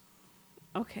 6.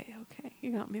 Okay,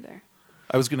 you got me there.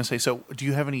 I was going to say, so do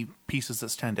you have any pieces that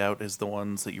stand out as the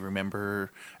ones that you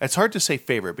remember? It's hard to say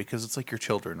favorite because it's like your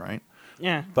children, right?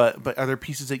 Yeah. But are there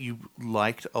pieces that you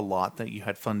liked a lot that you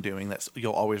had fun doing that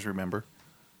you'll always remember?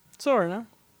 Sorta.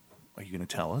 Are you going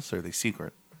to tell us? Or are they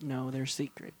secret? No, they're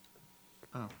secret.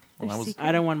 Oh, well, that was secret.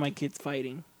 I don't want my kids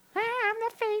fighting.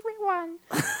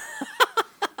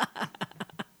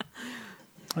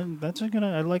 That's a good.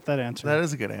 I like that answer. that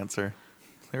is a good answer.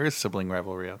 There is sibling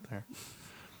rivalry out there.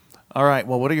 All right.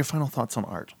 Well, what are your final thoughts on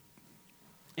art?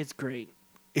 It's great.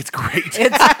 It's great. It's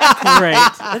great.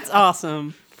 That's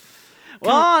awesome.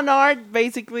 Well, on art,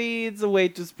 basically, it's a way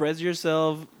to express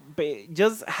yourself.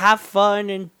 Just have fun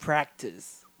and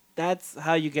practice. That's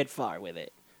how you get far with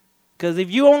it. Because if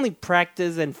you only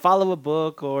practice and follow a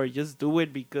book or just do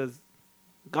it because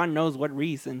God knows what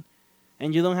reason,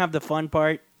 and you don't have the fun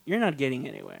part, you're not getting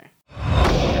anywhere.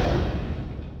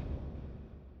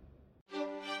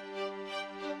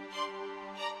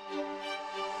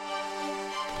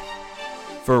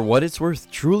 For What It's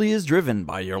Worth truly is driven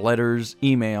by your letters,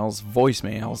 emails,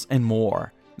 voicemails, and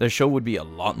more. The show would be a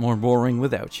lot more boring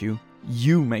without you.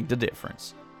 You make the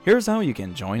difference. Here's how you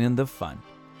can join in the fun.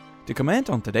 To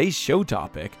comment on today's show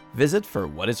topic, visit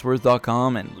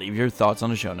forwhatitsworth.com and leave your thoughts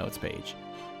on the show notes page.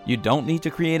 You don't need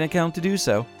to create an account to do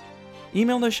so.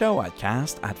 Email the show at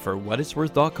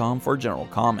cast@forwhatitsworth.com for general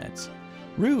comments.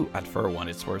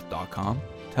 Rue@forwhatitsworth.com,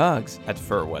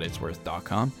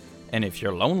 Tugs@forwhatitsworth.com, and if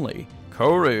you're lonely,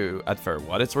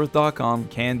 Koru@forwhatitsworth.com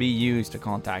can be used to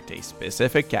contact a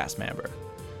specific cast member.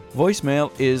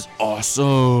 Voicemail is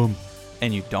awesome,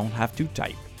 and you don't have to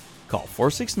type. Call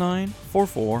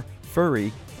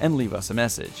 469-44-FURRY and leave us a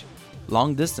message.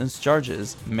 Long distance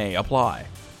charges may apply.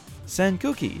 Send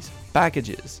cookies,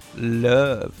 packages,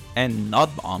 love, and nut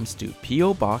bombs to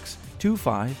P.O. Box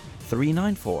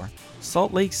 25394,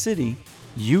 Salt Lake City,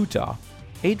 Utah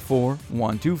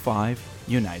 84125,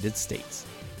 United States.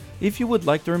 If you would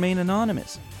like to remain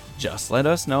anonymous, just let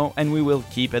us know and we will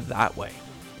keep it that way.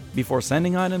 Before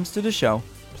sending items to the show,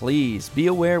 please be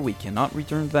aware we cannot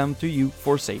return them to you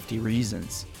for safety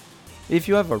reasons. If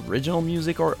you have original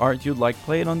music or art you'd like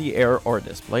played on the air or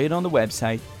displayed on the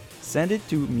website, send it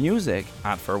to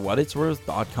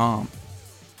music@forwhatitsworth.com.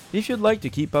 If you'd like to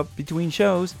keep up between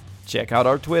shows, check out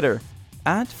our Twitter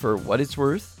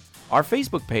 @forwhatitsworth, our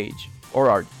Facebook page, or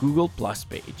our Google Plus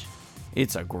page.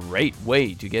 It's a great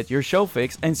way to get your show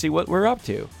fix and see what we're up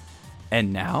to.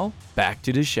 And now, back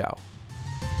to the show.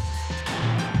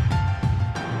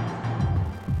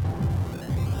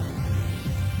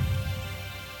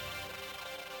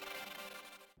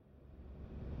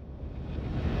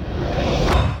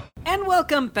 And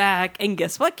welcome back. And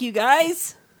guess what, you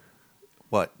guys?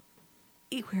 What?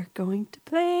 We're going to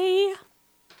play.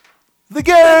 The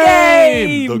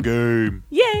game! game! The game.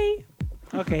 Yay!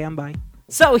 Okay, I'm bye.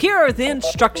 So here are the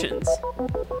instructions.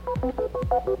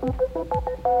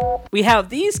 We have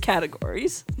these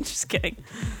categories. Just kidding.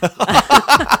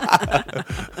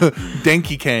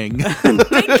 Denki Kang.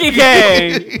 Dinky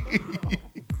Gang!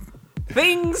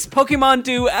 Things Pokemon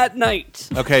do at night.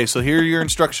 Okay, so here are your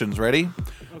instructions. Ready?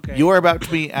 Okay. You are about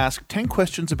to be asked 10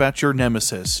 questions about your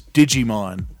nemesis,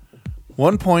 Digimon.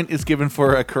 1 point is given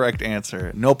for a correct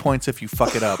answer. No points if you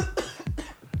fuck it up.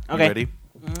 Okay. You ready?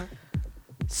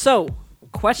 So,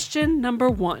 question number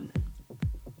 1.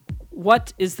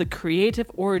 What is the creative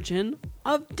origin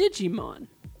of Digimon?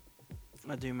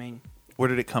 What do you mean? Where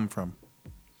did it come from?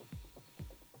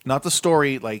 Not the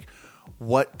story, like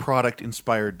what product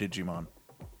inspired Digimon?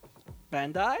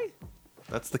 Bandai?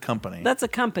 That's the company. That's a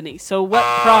company. So what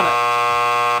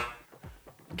product?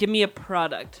 Give me a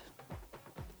product.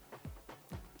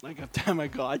 Like a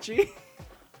Tamagotchi?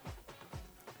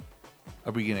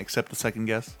 Are we going to accept the second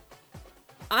guess?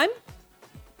 I'm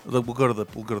We'll go to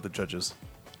the judges.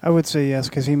 I would say yes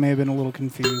because he may have been a little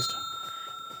confused.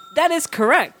 That is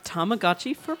correct.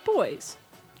 Tamagotchi for boys.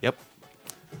 Yep.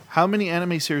 How many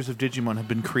anime series of Digimon have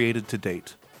been created to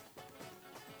date?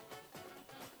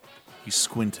 He's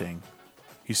squinting.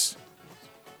 He's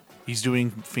doing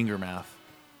finger math.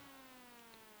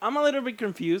 I'm a little bit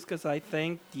confused because I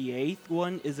think the 8th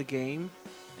one is a game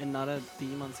and not a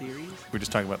Digimon series. We're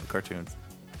just talking about the cartoons.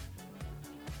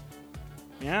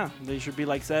 Yeah, they should be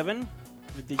like 7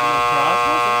 with Digimon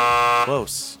Cross.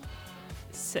 Close.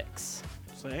 6.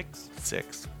 6.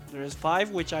 6. There's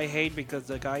 5, which I hate because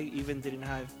the guy even didn't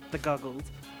have the goggles.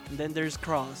 And then there's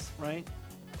Cross, right?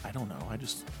 I don't know. I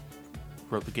just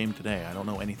wrote the game today. I don't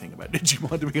know anything about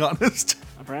Digimon, to be honest.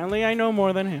 Apparently, I know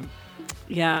more than him.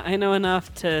 Yeah, I know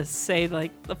enough to say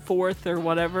like the 4th or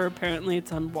whatever. Apparently,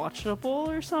 it's unwatchable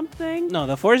or something. No,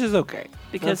 the 4th is okay.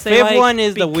 Because the they 5th like, one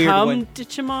is the weird one.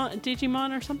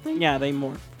 Digimon or something. Yeah, they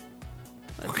morph.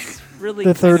 That's really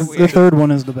The third kinda weird. the third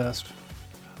one is the best.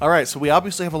 All right, so we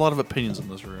obviously have a lot of opinions in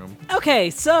this room. Okay,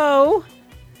 so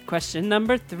question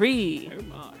number 3. Oh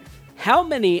my. How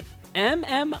many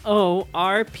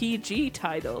MMORPG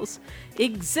titles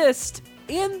exist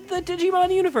in the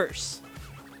Digimon universe?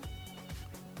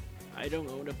 I don't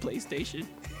own a PlayStation.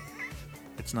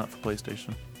 It's not for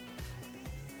PlayStation.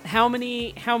 How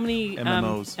many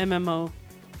MMOs. MMO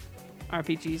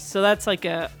RPGs? So that's like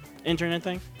a Internet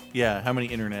thing? Yeah, how many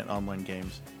internet online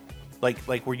games? Like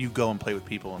where you go and play with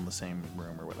people in the same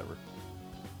room or whatever.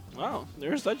 Wow,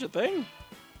 there's such a thing.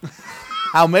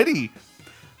 How many?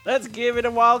 Let's give it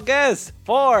a wild guess.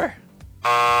 4.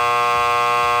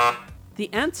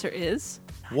 the answer is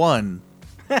 1.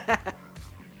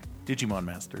 Digimon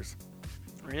Masters.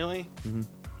 Really? Mhm.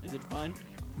 Is it fun?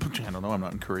 I don't know, I'm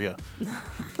not in Korea.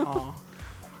 Aw.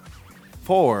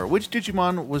 4. Which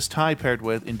Digimon was Tai paired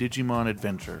with in Digimon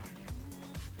Adventure?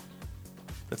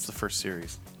 That's the first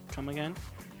series. Come again?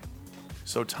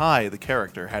 So Tai, the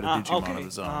character, had a Digimon okay. of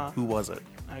his own. Who was it?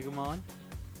 Agumon?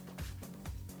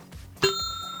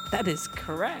 that is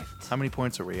correct. How many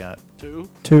points are we at? 2.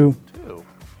 2. 2.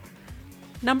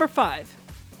 Number 5.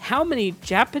 How many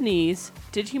Japanese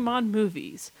Digimon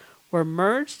movies were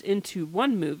merged into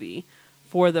one movie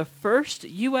for the first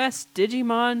U.S.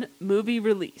 Digimon movie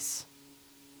release?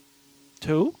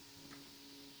 2?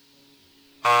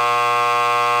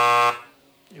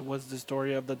 It was the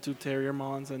story of the 2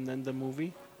 Terriermons and then the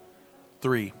movie.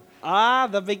 3. Ah,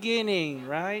 the beginning,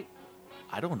 right?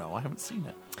 I don't know. I haven't seen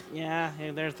it. Yeah,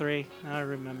 there are 3. I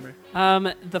remember.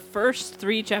 The first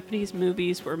 3 Japanese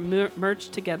movies were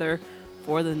merged together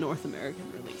for the North American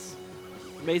release.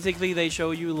 Basically, they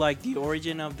show you like the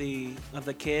origin of the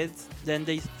kids. Then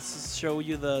they show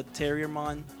you the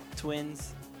Terriermon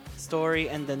twins story,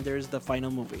 and then there's the final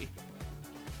movie.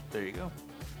 There you go.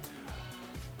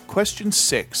 Question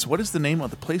 6. What is the name of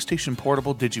the PlayStation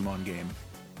Portable Digimon game?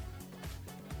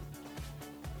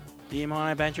 Digimon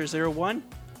Adventure 01?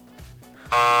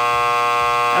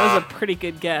 That was a pretty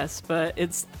good guess, but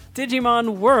it's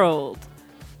Digimon World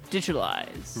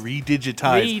Digitalized.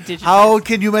 Redigitized. Redigitized. How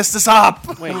can you mess this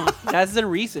up? Wait, that's the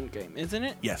recent game, isn't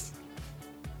it? Yes.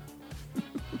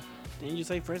 Didn't you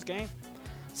say first game?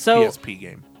 So, PSP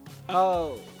game.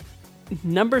 Oh.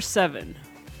 number 7.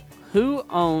 Who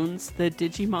owns the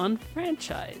Digimon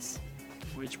franchise?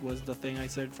 Which was the thing I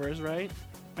said first, right?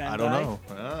 I don't Bandai? know.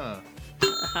 Ah.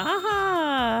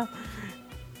 Ah,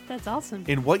 that's awesome.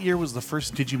 In what year was the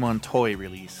first Digimon toy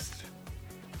released?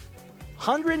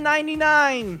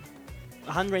 199!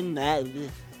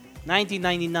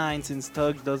 1999, since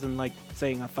Tug doesn't like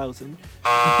saying 1,000.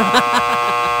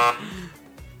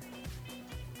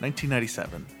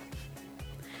 1997.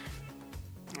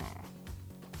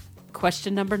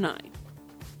 Question number 9.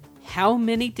 How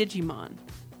many Digimon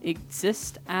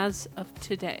exist as of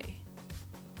today?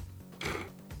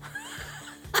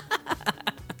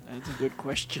 That's a good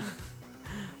question.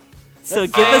 So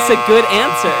give us a good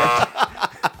answer.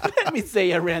 Let me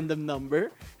say a random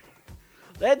number.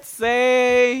 Let's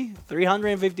say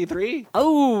 353.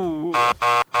 Oh.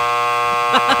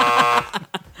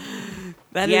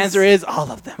 The answer is all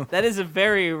of them. That is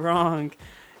very wrong.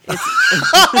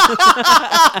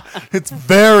 It's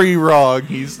very wrong,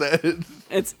 he said.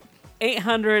 It's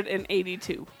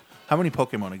 882. How many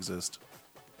Pokemon exist?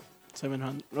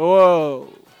 700.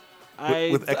 Whoa.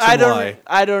 With X I and don't. Y.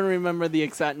 I don't remember the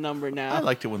exact number now. I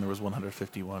liked it when there was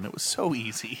 151. It was so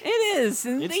easy. It is.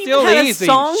 And It's they still even had easy. A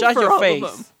song Shut for your all of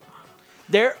face.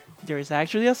 them. There's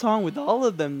actually a song with all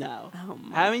of them now. Oh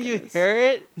my Haven't goodness. you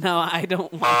heard it? No, I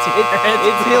don't want to hear it.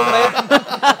 It's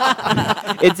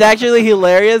hilarious. It's actually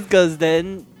hilarious because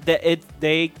then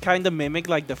they kind of mimic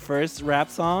like the first rap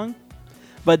song,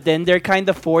 but then they're kind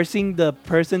of forcing the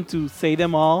person to say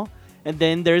them all. And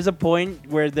then there's a point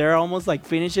where they're almost like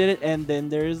finishing it, and then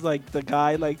there's like the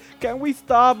guy like, "Can we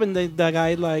stop?" And then the guy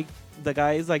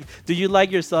is like, "Do you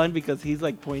like your son?" Because he's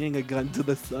like pointing a gun to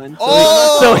the sun,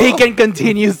 so he can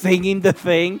continue singing the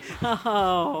thing.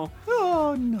 Oh.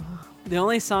 Oh no. The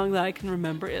only song that I can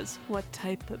remember is "What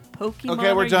type of Pokemon?"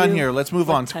 Okay, we're are done you? here. Let's move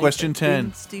What on to type question of 10.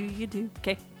 things do you do?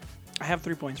 Okay. I have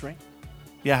 3 points, right?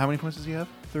 Yeah, how many points does he have?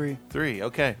 3. 3.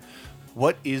 Okay.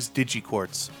 What is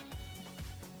Digiquartz?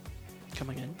 Come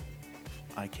again.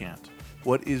 I can't.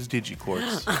 What is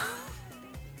Digiquartz?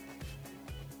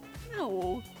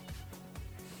 No.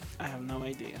 I have no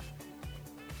idea.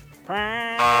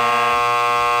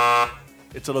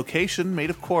 It's a location made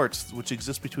of quartz which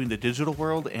exists between the digital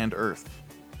world and Earth.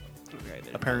 Okay, I didn't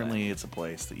know Apparently, it's a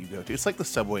place that you go to. It's like the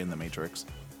subway in the Matrix.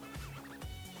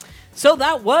 So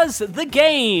that was the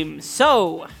game.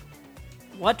 So,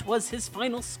 what was his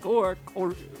final score?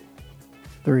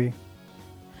 3.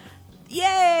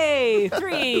 Yay! 3.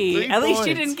 3 At least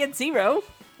you points. didn't get 0.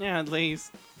 that. Yeah, at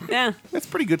least. Yeah. That's a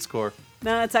pretty good score.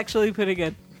 No, that's actually pretty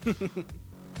good.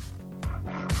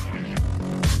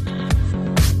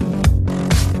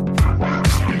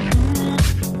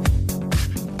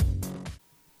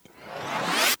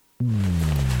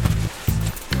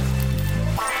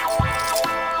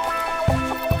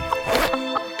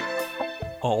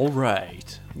 All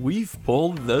right, we've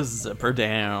pulled the zipper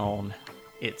down.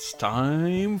 It's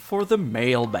time for the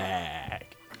mailbag.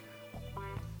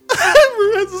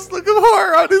 Rue has this look of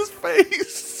horror on his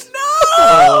face.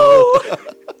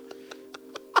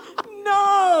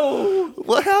 No!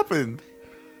 What happened?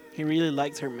 He really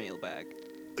likes her mailbag.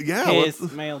 Yeah. His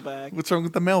What's, mailbag. what's wrong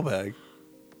with the mailbag?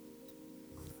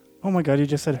 Oh my god, you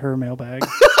just said her mailbag.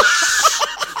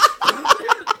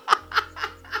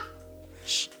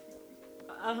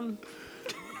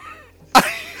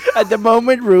 At the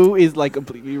moment, Rue is like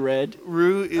completely red.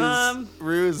 Rue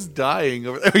is dying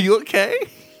over there. Are you okay?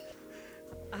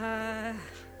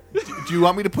 Do you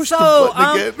want me to push the So,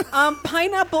 button again?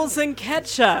 pineapples and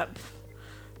ketchup.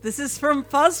 This is from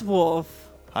Fuzzwolf.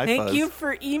 Hi, Thank Fuzz. you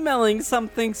for emailing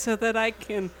something so that I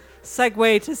can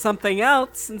segue to something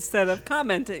else instead of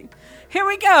commenting. Here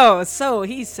we go. So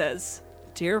he says,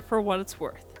 "Dear for what it's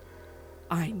worth,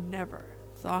 I never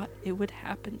thought it would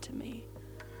happen to me.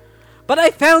 But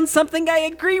I found something I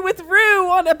agree with Rue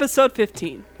on episode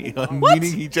 15.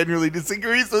 Meaning he genuinely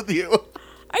disagrees with you.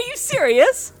 Are you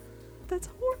serious? That's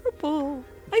horrible.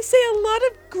 I say a lot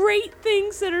of great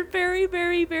things that are very,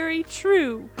 very, very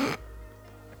true.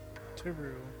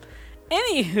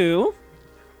 Anywho,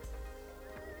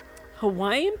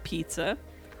 Hawaiian pizza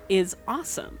is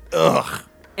awesome. Ugh.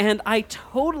 And I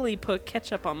totally put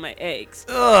ketchup on my eggs.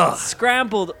 Ugh.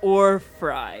 Scrambled or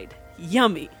fried.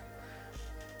 Yummy.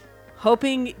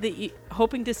 Hoping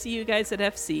to see you guys at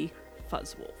FC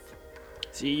Fuzzwolf.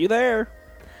 See you there.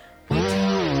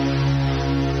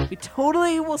 We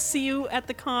totally will see you at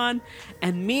the con,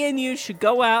 and me and you should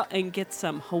go out and get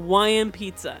some Hawaiian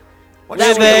pizza. Why With don't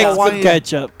you get eggs with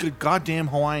ketchup. Good goddamn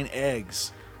Hawaiian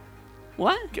eggs.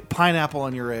 What? Get pineapple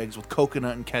on your eggs with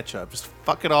coconut and ketchup. Just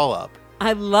fuck it all up.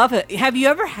 I love it. Have you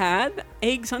ever had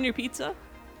eggs on your pizza?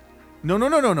 No.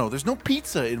 There's no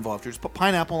pizza involved. You just put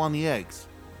pineapple on the eggs.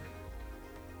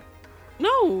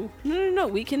 No.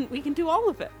 We can do all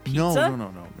of it. Pizza,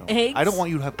 No. eggs, I don't want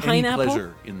you to have pineapple. any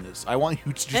pleasure in this. I want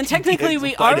you to just And eat the technically, eggs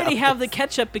we with already pineapple. have the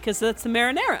ketchup because that's the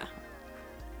marinara.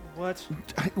 What?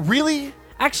 Really?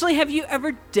 Actually, have you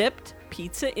ever dipped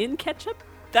pizza in ketchup?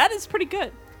 That is pretty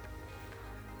good.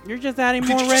 You're just adding Did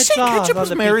more you red just say sauce ketchup on was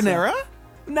the marinara?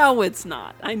 No, it's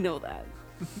not. I know that.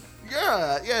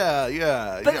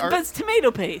 Yeah. But it's tomato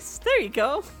paste. There you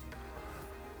go.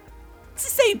 It's the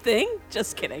same thing.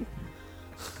 Just kidding.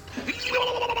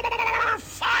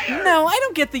 No, I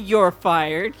don't get the "you're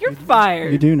fired." You're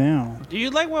fired. You do now. Do you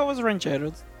like huevos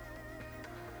rancheros?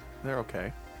 They're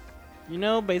okay. You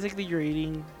know, basically you're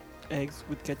eating eggs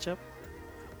with ketchup.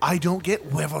 I don't get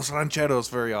huevos rancheros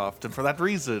very often for that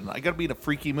reason. I gotta be in a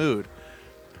freaky mood.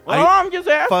 Well, I'm just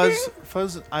asking.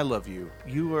 Fuzz, I love you.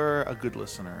 You are a good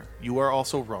listener. You are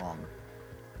also wrong.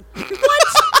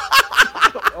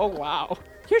 Oh, wow.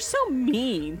 You're so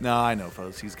mean. No, I know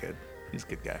Fuzz. He's good. He's a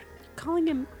good guy. Calling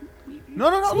him No.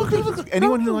 Look.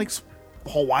 Anyone who likes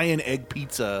Hawaiian egg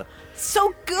pizza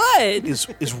so good. is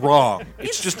wrong.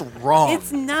 It's just wrong.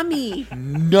 It's nummy.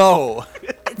 No.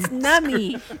 It's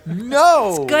nummy. No.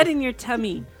 It's good in your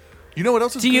tummy. You know what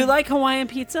else is Do good? you like Hawaiian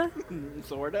pizza?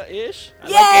 Sorta-ish. I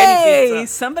Yay! like any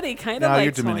pizza. Somebody kind No, of you're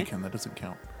likes Hawaiian. Dominican. That doesn't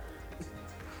count.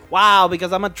 Wow,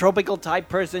 because I'm a tropical type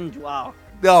person. Wow.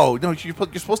 No, you're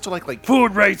supposed to like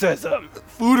Food racism.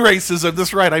 food racism.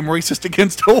 That's right. I'm racist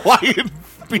against Hawaiian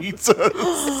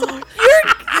pizzas.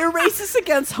 You're racist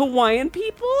against Hawaiian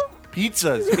people?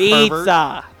 Pizzas. Pervert.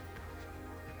 Pizza.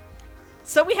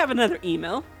 So we have another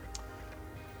email.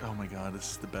 Oh my god,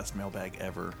 this is the best mailbag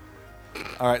ever.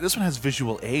 All right, this one has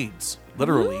visual aids.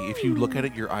 Literally, if you look at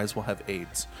it, your eyes will have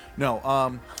aids.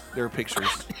 No, there are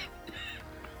pictures.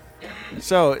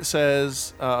 So it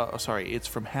says, it's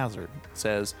from Hazard. It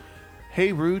says,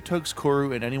 "Hey Rue, Tugs,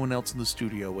 Koru, and anyone else in the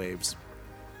studio waves."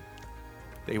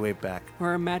 They wave back.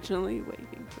 We're imaginally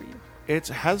waiting for you. It's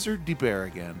Hazard de Bear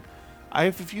again. I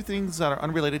have a few things that are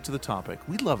unrelated to the topic.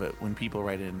 We love it when people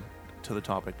write in to the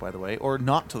topic, by the way, or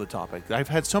not to the topic. I've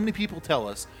had so many people tell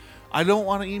us, I don't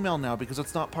want to email now because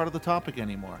it's not part of the topic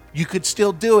anymore. You could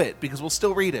still do it because we'll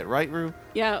still read it, right, Rue?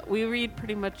 Yeah, we read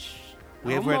pretty much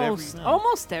We have read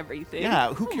almost everything.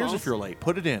 Yeah, who cares Almost. if you're late?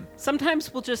 Put it in.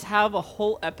 Sometimes we'll just have a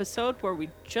whole episode where we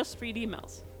just read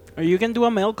emails. Or you can do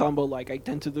a mail combo like I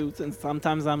tend to do, since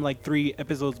sometimes I'm like 3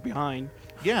 episodes behind.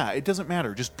 Yeah, it doesn't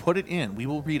matter. Just put it in. We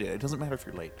will read it. It doesn't matter if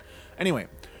you're late. Anyway,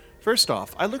 first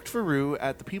off, I looked for Rue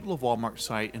at the People of Walmart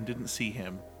site and didn't see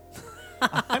him.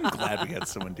 I'm glad we had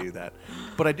someone do that.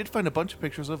 But I did find a bunch of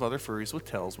pictures of other furries with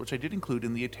tails, which I did include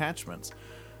in the attachments.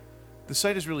 The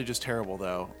site is really just terrible,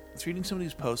 though. Reading some of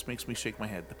these posts makes me shake my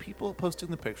head. The people posting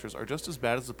the pictures are just as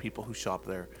bad as the people who shop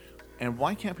there. And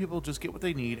why can't people just get what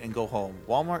they need and go home?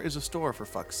 Walmart is a store, for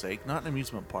fuck's sake, not an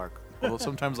amusement park. Although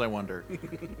sometimes I wonder.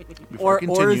 Or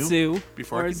a zoo.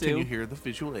 Before Or I a continue, zoo. here are the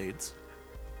visual aids.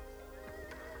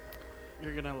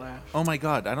 You're gonna laugh. Oh my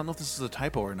god, I don't know if this is a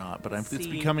typo or not, but it's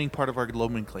See. becoming part of our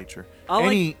nomenclature. I'll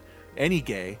Any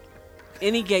gay.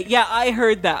 Any gay. Yeah, I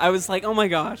heard that. I was like, oh my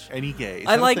gosh. Any gay. Is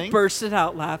I that a like thing? bursted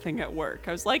out laughing at work.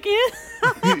 I was like,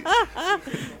 yeah.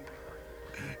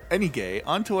 Any gay.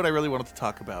 On to what I really wanted to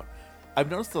talk about. I've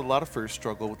noticed that a lot of furs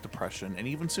struggle with depression and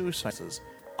even suicides.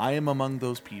 I am among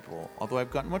those people, although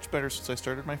I've gotten much better since I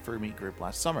started my fur meet group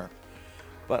last summer.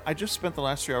 But I just spent the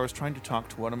last 3 hours trying to talk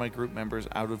to one of my group members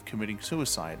out of committing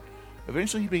suicide.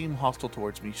 Eventually he became hostile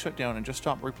towards me, shut down, and just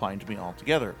stopped replying to me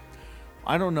altogether.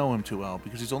 I don't know him too well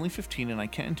because he's only 15 and I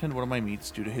can't attend one of my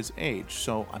meets due to his age,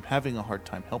 so I'm having a hard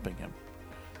time helping him.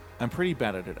 I'm pretty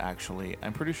bad at it, actually.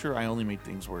 I'm pretty sure I only made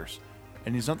things worse.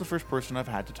 And he's not the first person I've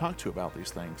had to talk to about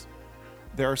these things.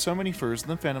 There are so many furs in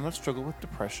the fandom that struggle with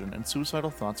depression and suicidal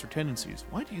thoughts or tendencies.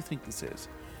 Why do you think this is?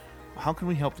 How can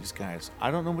we help these guys?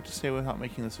 I don't know what to say without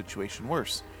making the situation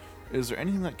worse. Is there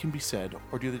anything that can be said,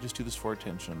 or do they just do this for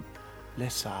attention?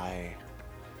 Lesai.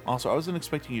 Also, I wasn't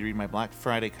expecting you to read my Black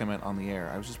Friday comment on the air.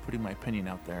 I was just putting my opinion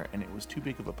out there, and it was too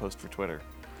big of a post for Twitter.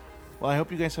 Well, I hope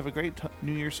you guys have a great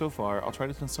New Year so far. I'll try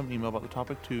to send some email about the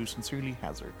topic too. Sincerely,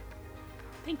 Hazard.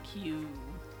 Thank you.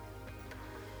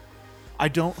 I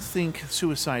don't think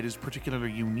suicide is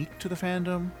particularly unique to the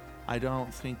fandom. I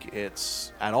don't think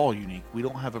it's at all unique. We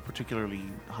don't have a particularly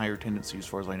higher tendency, as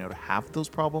far as I know, to have those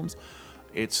problems.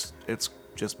 It's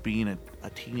just being a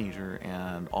teenager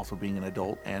and also being an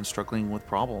adult and struggling with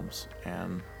problems.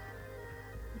 And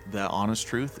the honest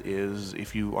truth is,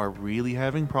 if you are really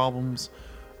having problems,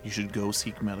 you should go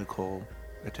seek medical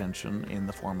attention in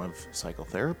the form of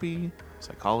psychotherapy,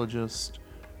 psychologist,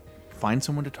 find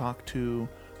someone to talk to.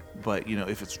 But,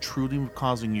 if it's truly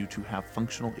causing you to have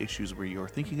functional issues where you're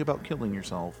thinking about killing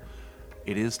yourself,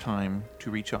 it is time to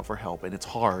reach out for help. And it's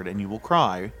hard, and you will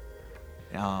cry,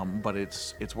 but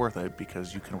it's worth it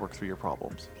because you can work through your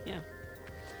problems. Yeah.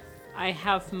 I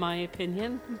have my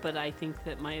opinion, but I think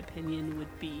that my opinion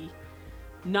would be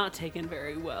not taken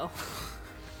very well.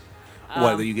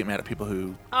 What, that you get mad at people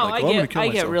who... Oh, I'm gonna kill I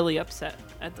get myself. really upset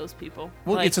at those people.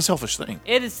 Well, Like, it's a selfish thing.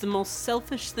 it is the most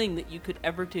selfish thing that you could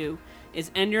ever do, is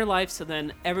end your life so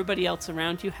then everybody else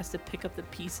around you has to pick up the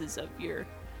pieces of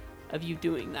you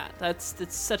doing that. That's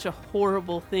such a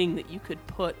horrible thing that you could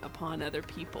put upon other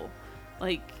people.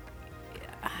 Like,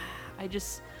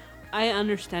 I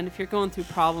understand if you're going through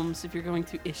problems, if you're going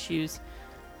through issues,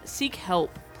 seek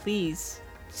help, please,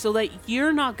 so that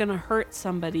you're not going to hurt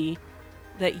somebody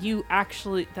that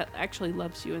actually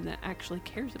loves you and that actually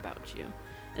cares about you.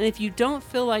 And if you don't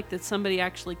feel like that somebody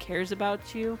actually cares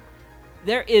about you,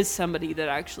 there is somebody that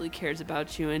actually cares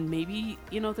about you, and maybe,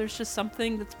 there's just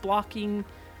something that's blocking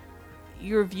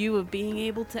your view of being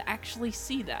able to actually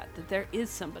see that there is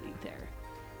somebody there.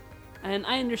 And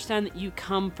I understand that you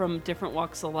come from different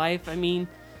walks of life. I mean,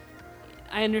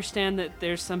 I understand that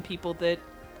there's some people that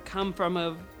come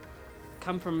from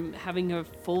having a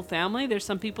full family. There's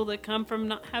some people that come from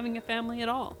not having a family at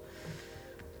all.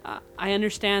 I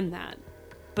understand that.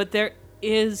 But there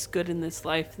is good in this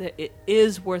life that it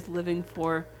is worth living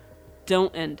for.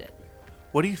 Don't end it.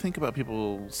 What do you think about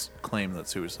people's claim that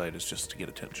suicide is just to get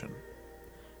attention?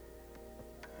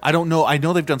 I don't know. I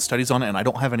know they've done studies on it, and I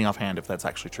don't have any offhand if that's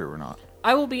actually true or not.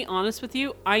 I will be honest with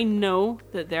you. I know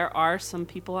that there are some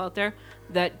people out there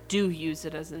that do use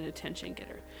it as an attention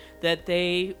getter. That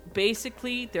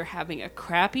they're having a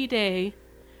crappy day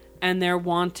and they're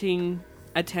wanting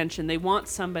attention. They want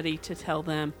somebody to tell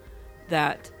them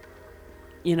that,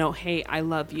 hey, I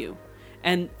love you.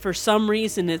 And for some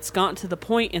reason, it's gotten to the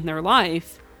point in their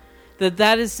life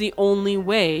that is the only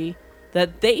way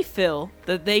that they feel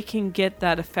that they can get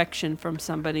that affection from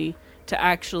somebody to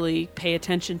actually pay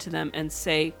attention to them and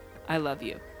say, I love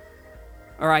you,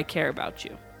 or I care about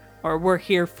you, or we're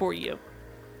here for you.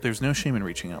 There's no shame in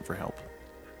reaching out for help.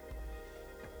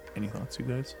 Any thoughts, you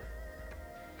guys?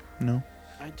 No?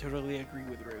 I totally agree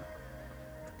with Rue.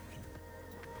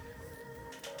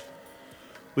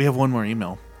 We have one more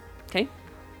email. Okay?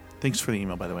 Thanks for the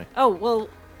email, by the way. Oh, well,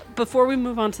 before we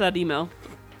move on to that email,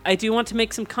 I do want to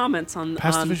make some comments on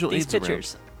Pass the visual these aids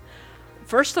pictures.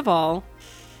 First of all,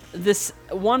 this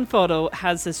one photo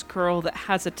has this girl that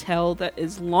has a tail that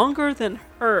is longer than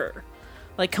her.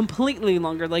 Like, completely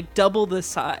longer, like double the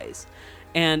size.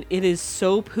 And it is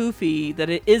so poofy that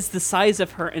it is the size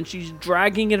of her, and she's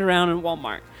dragging it around in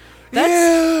Walmart.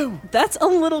 That's a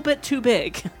little bit too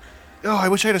big. Oh, I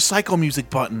wish I had a psycho music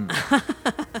button.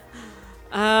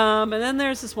 And then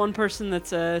there's this one person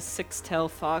that's a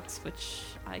six-tailed fox, which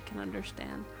I can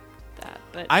understand that.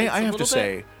 But I it's a have to little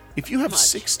say, bit if you have much.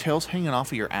 6 tails hanging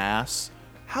off of your ass,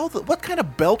 what kind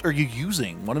of belt are you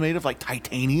using? One made of like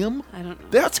titanium? I don't know.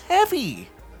 That's heavy.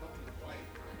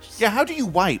 Yeah, how do you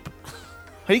wipe?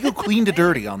 How do you go clean to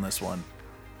dirty on this one?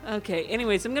 Okay,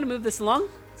 anyways, I'm going to move this along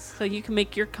so you can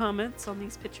make your comments on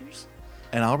these pictures.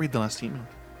 And I'll read the last email,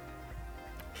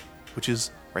 which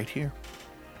is right here.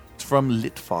 It's from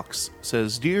Litfox. It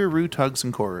says, Dear Rue, Tugs,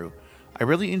 and Koru, I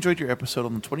really enjoyed your episode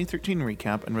on the 2013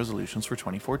 recap and resolutions for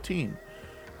 2014.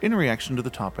 In reaction to the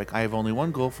topic, I have only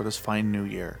one goal for this fine new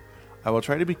year. I will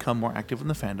try to become more active in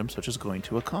the fandom, such as going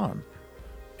to a con.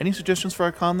 Any suggestions for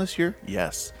a con this year?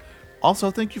 Yes.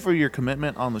 Also, thank you for your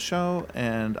commitment on the show,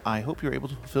 and I hope you're able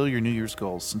to fulfill your New Year's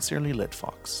goals. Sincerely,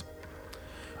 Litfox.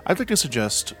 I'd like to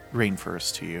suggest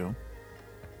Rainforest to you.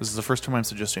 This is the first time I'm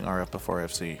suggesting RF before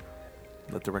FC.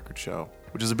 Let the record show.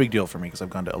 Which is a big deal for me because I've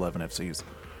gone to 11 FCs.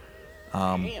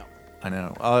 Damn. I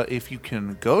know. If you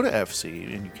can go to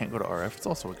FC and you can't go to RF, it's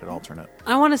also a good alternate.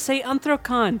 I want to say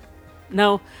Anthrocon.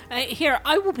 No. Here,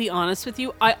 I will be honest with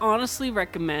you. I honestly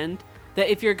recommend that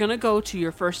if you're going to go to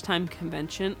your first time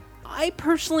convention, I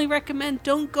personally recommend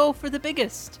don't go for the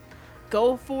biggest.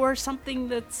 Go for something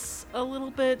that's a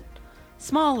little bit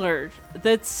smaller,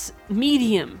 that's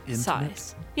medium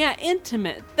size. Yeah,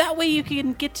 intimate. That way you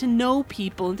can get to know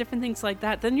people and different things like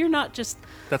that. Then you're not just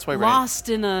That's why lost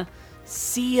in a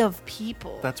sea of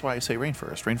people. That's why I say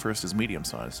Rainforest. Rainforest is medium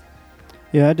size.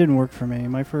 Yeah, it didn't work for me.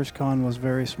 My first con was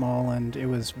very small, and it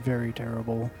was very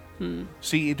terrible.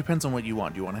 See, it depends on what you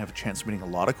want. Do you want to have a chance of meeting a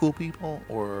lot of cool people,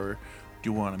 or do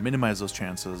you want to minimize those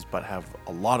chances but have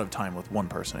a lot of time with one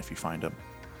person if you find them?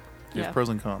 There's Yeah. pros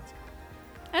and cons.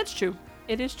 That's true.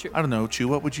 It is true. I don't know, Chu,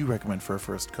 what would you recommend for a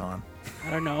first con? I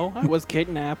don't know. I was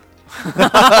kidnapped.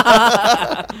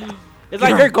 It's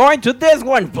like, you're going to this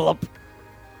one, Blop.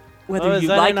 Whether All of a you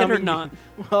sudden, like it I'm or in- not.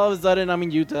 All of a sudden, I'm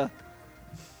in Utah.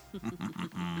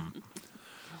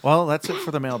 Well, that's it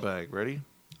for the mailbag. Ready?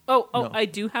 Oh, No. I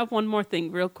do have one more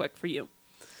thing real quick for you.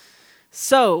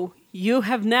 So, you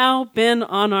have now been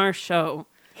on our show.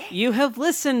 You have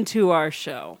listened to our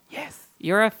show. Yes.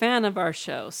 You're a fan of our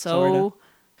show. Sorta.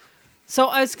 So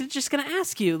I was just going to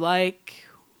ask you, like,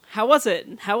 how was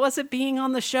it? How was it being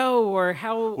on the show? Or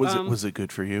how... Was it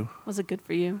good for you? Was it good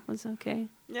for you? Was it okay?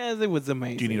 Yes, it was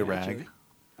amazing. Do you need a rag? actually.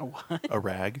 A what? A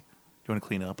rag? Do you want to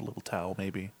clean up a little towel,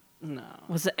 maybe? No.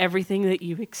 Was it everything that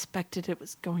you expected it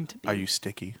was going to be? Are you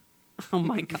sticky? Oh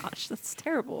my gosh, that's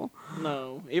terrible.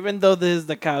 No. Even though this is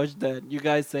the couch that you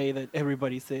guys say that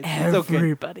everybody sits. It's okay.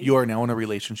 Everybody. You are now in a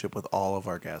relationship with all of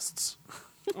our guests.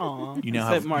 Aw. You now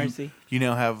Except have Marcy. You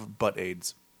now have butt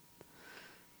aids.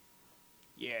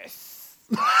 Yes.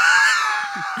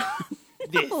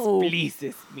 This Oh.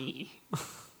 pleases me.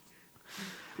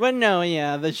 But no,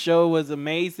 yeah, the show was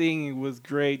amazing. It was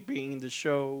great being in the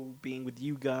show, being with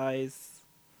you guys.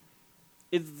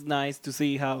 It's nice to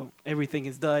see how everything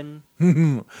is done.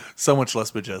 So much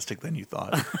less majestic than you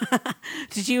thought.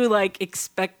 Did you like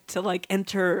expect to like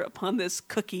enter upon this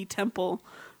cookie temple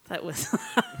that was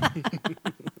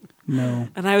No.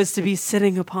 and I was to be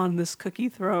sitting upon this cookie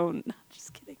throne? No,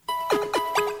 just kidding.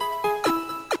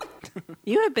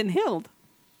 You have been healed.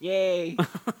 Yay.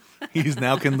 He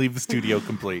now can leave the studio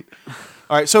complete.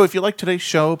 All right, so if you like today's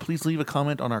show, please leave a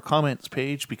comment on our comments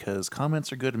page because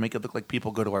comments are good and make it look like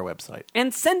people go to our website.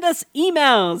 And send us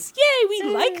emails. Yay,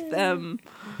 we like them.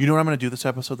 You know what I'm going to do this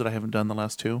episode that I haven't done the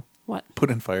last two? What?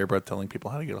 Put in Firebreath telling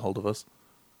people how to get a hold of us.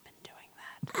 Been doing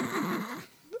that.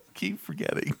 Keep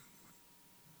forgetting.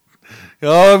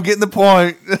 Oh, I'm getting the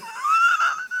point.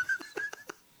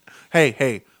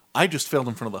 Hey, I just failed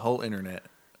in front of the whole internet.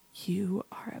 You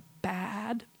are a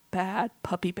bad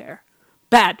puppy bear.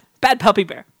 Bad puppy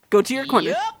bear. Go to your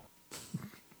corner.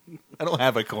 I don't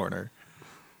have a corner.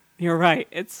 You're right.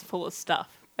 It's full of stuff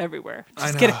everywhere. Just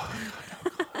I know. kidding.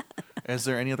 Is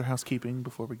there any other housekeeping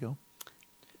before we go?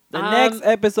 The next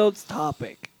episode's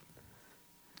topic.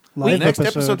 Live The next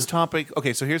episode. episode's topic.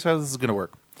 Okay, so here's how this is going to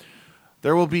work.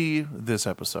 There will be this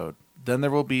episode. Then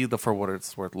there will be the For What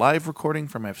It's Worth live recording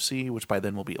from FC, which by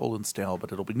then will be old and stale,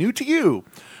 but it'll be new to you.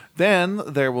 Then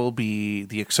there will be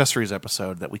the accessories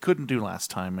episode that we couldn't do last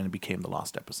time, and it became the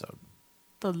lost episode.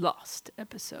 The lost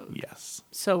episode. Yes.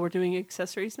 So we're doing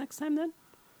accessories next time then?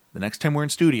 The next time we're in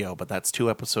studio, but that's 2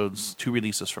 episodes, 2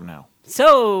 releases from now.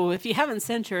 So if you haven't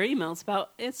sent your emails about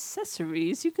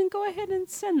accessories, you can go ahead and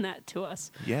send that to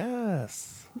us.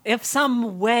 Yes. If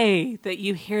some way that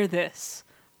you hear this,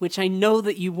 which I know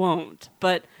that you won't,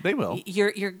 but They will.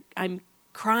 I'm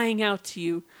crying out to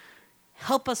you.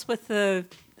 Help us with the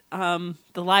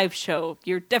live show.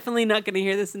 You're definitely not going to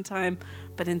hear this in time,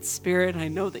 but in spirit, I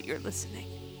know that you're listening.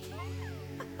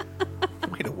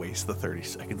 Way to waste the 30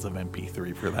 seconds of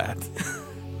MP3 for that.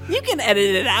 You can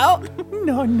edit it out.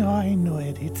 No, I know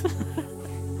it.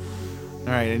 All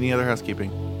right, any other housekeeping?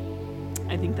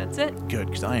 I think that's it. Good,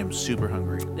 because I am super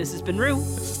hungry. This has been Rue.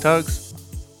 This is Tugs.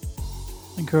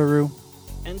 And Kuru.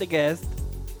 And the guest,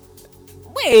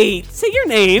 Wait, say your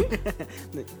name.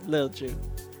 Lil Chew.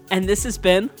 And this has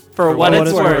been For What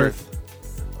It's Worth.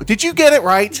 Did you get it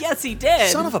right? Yes, he did.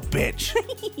 Son of a bitch.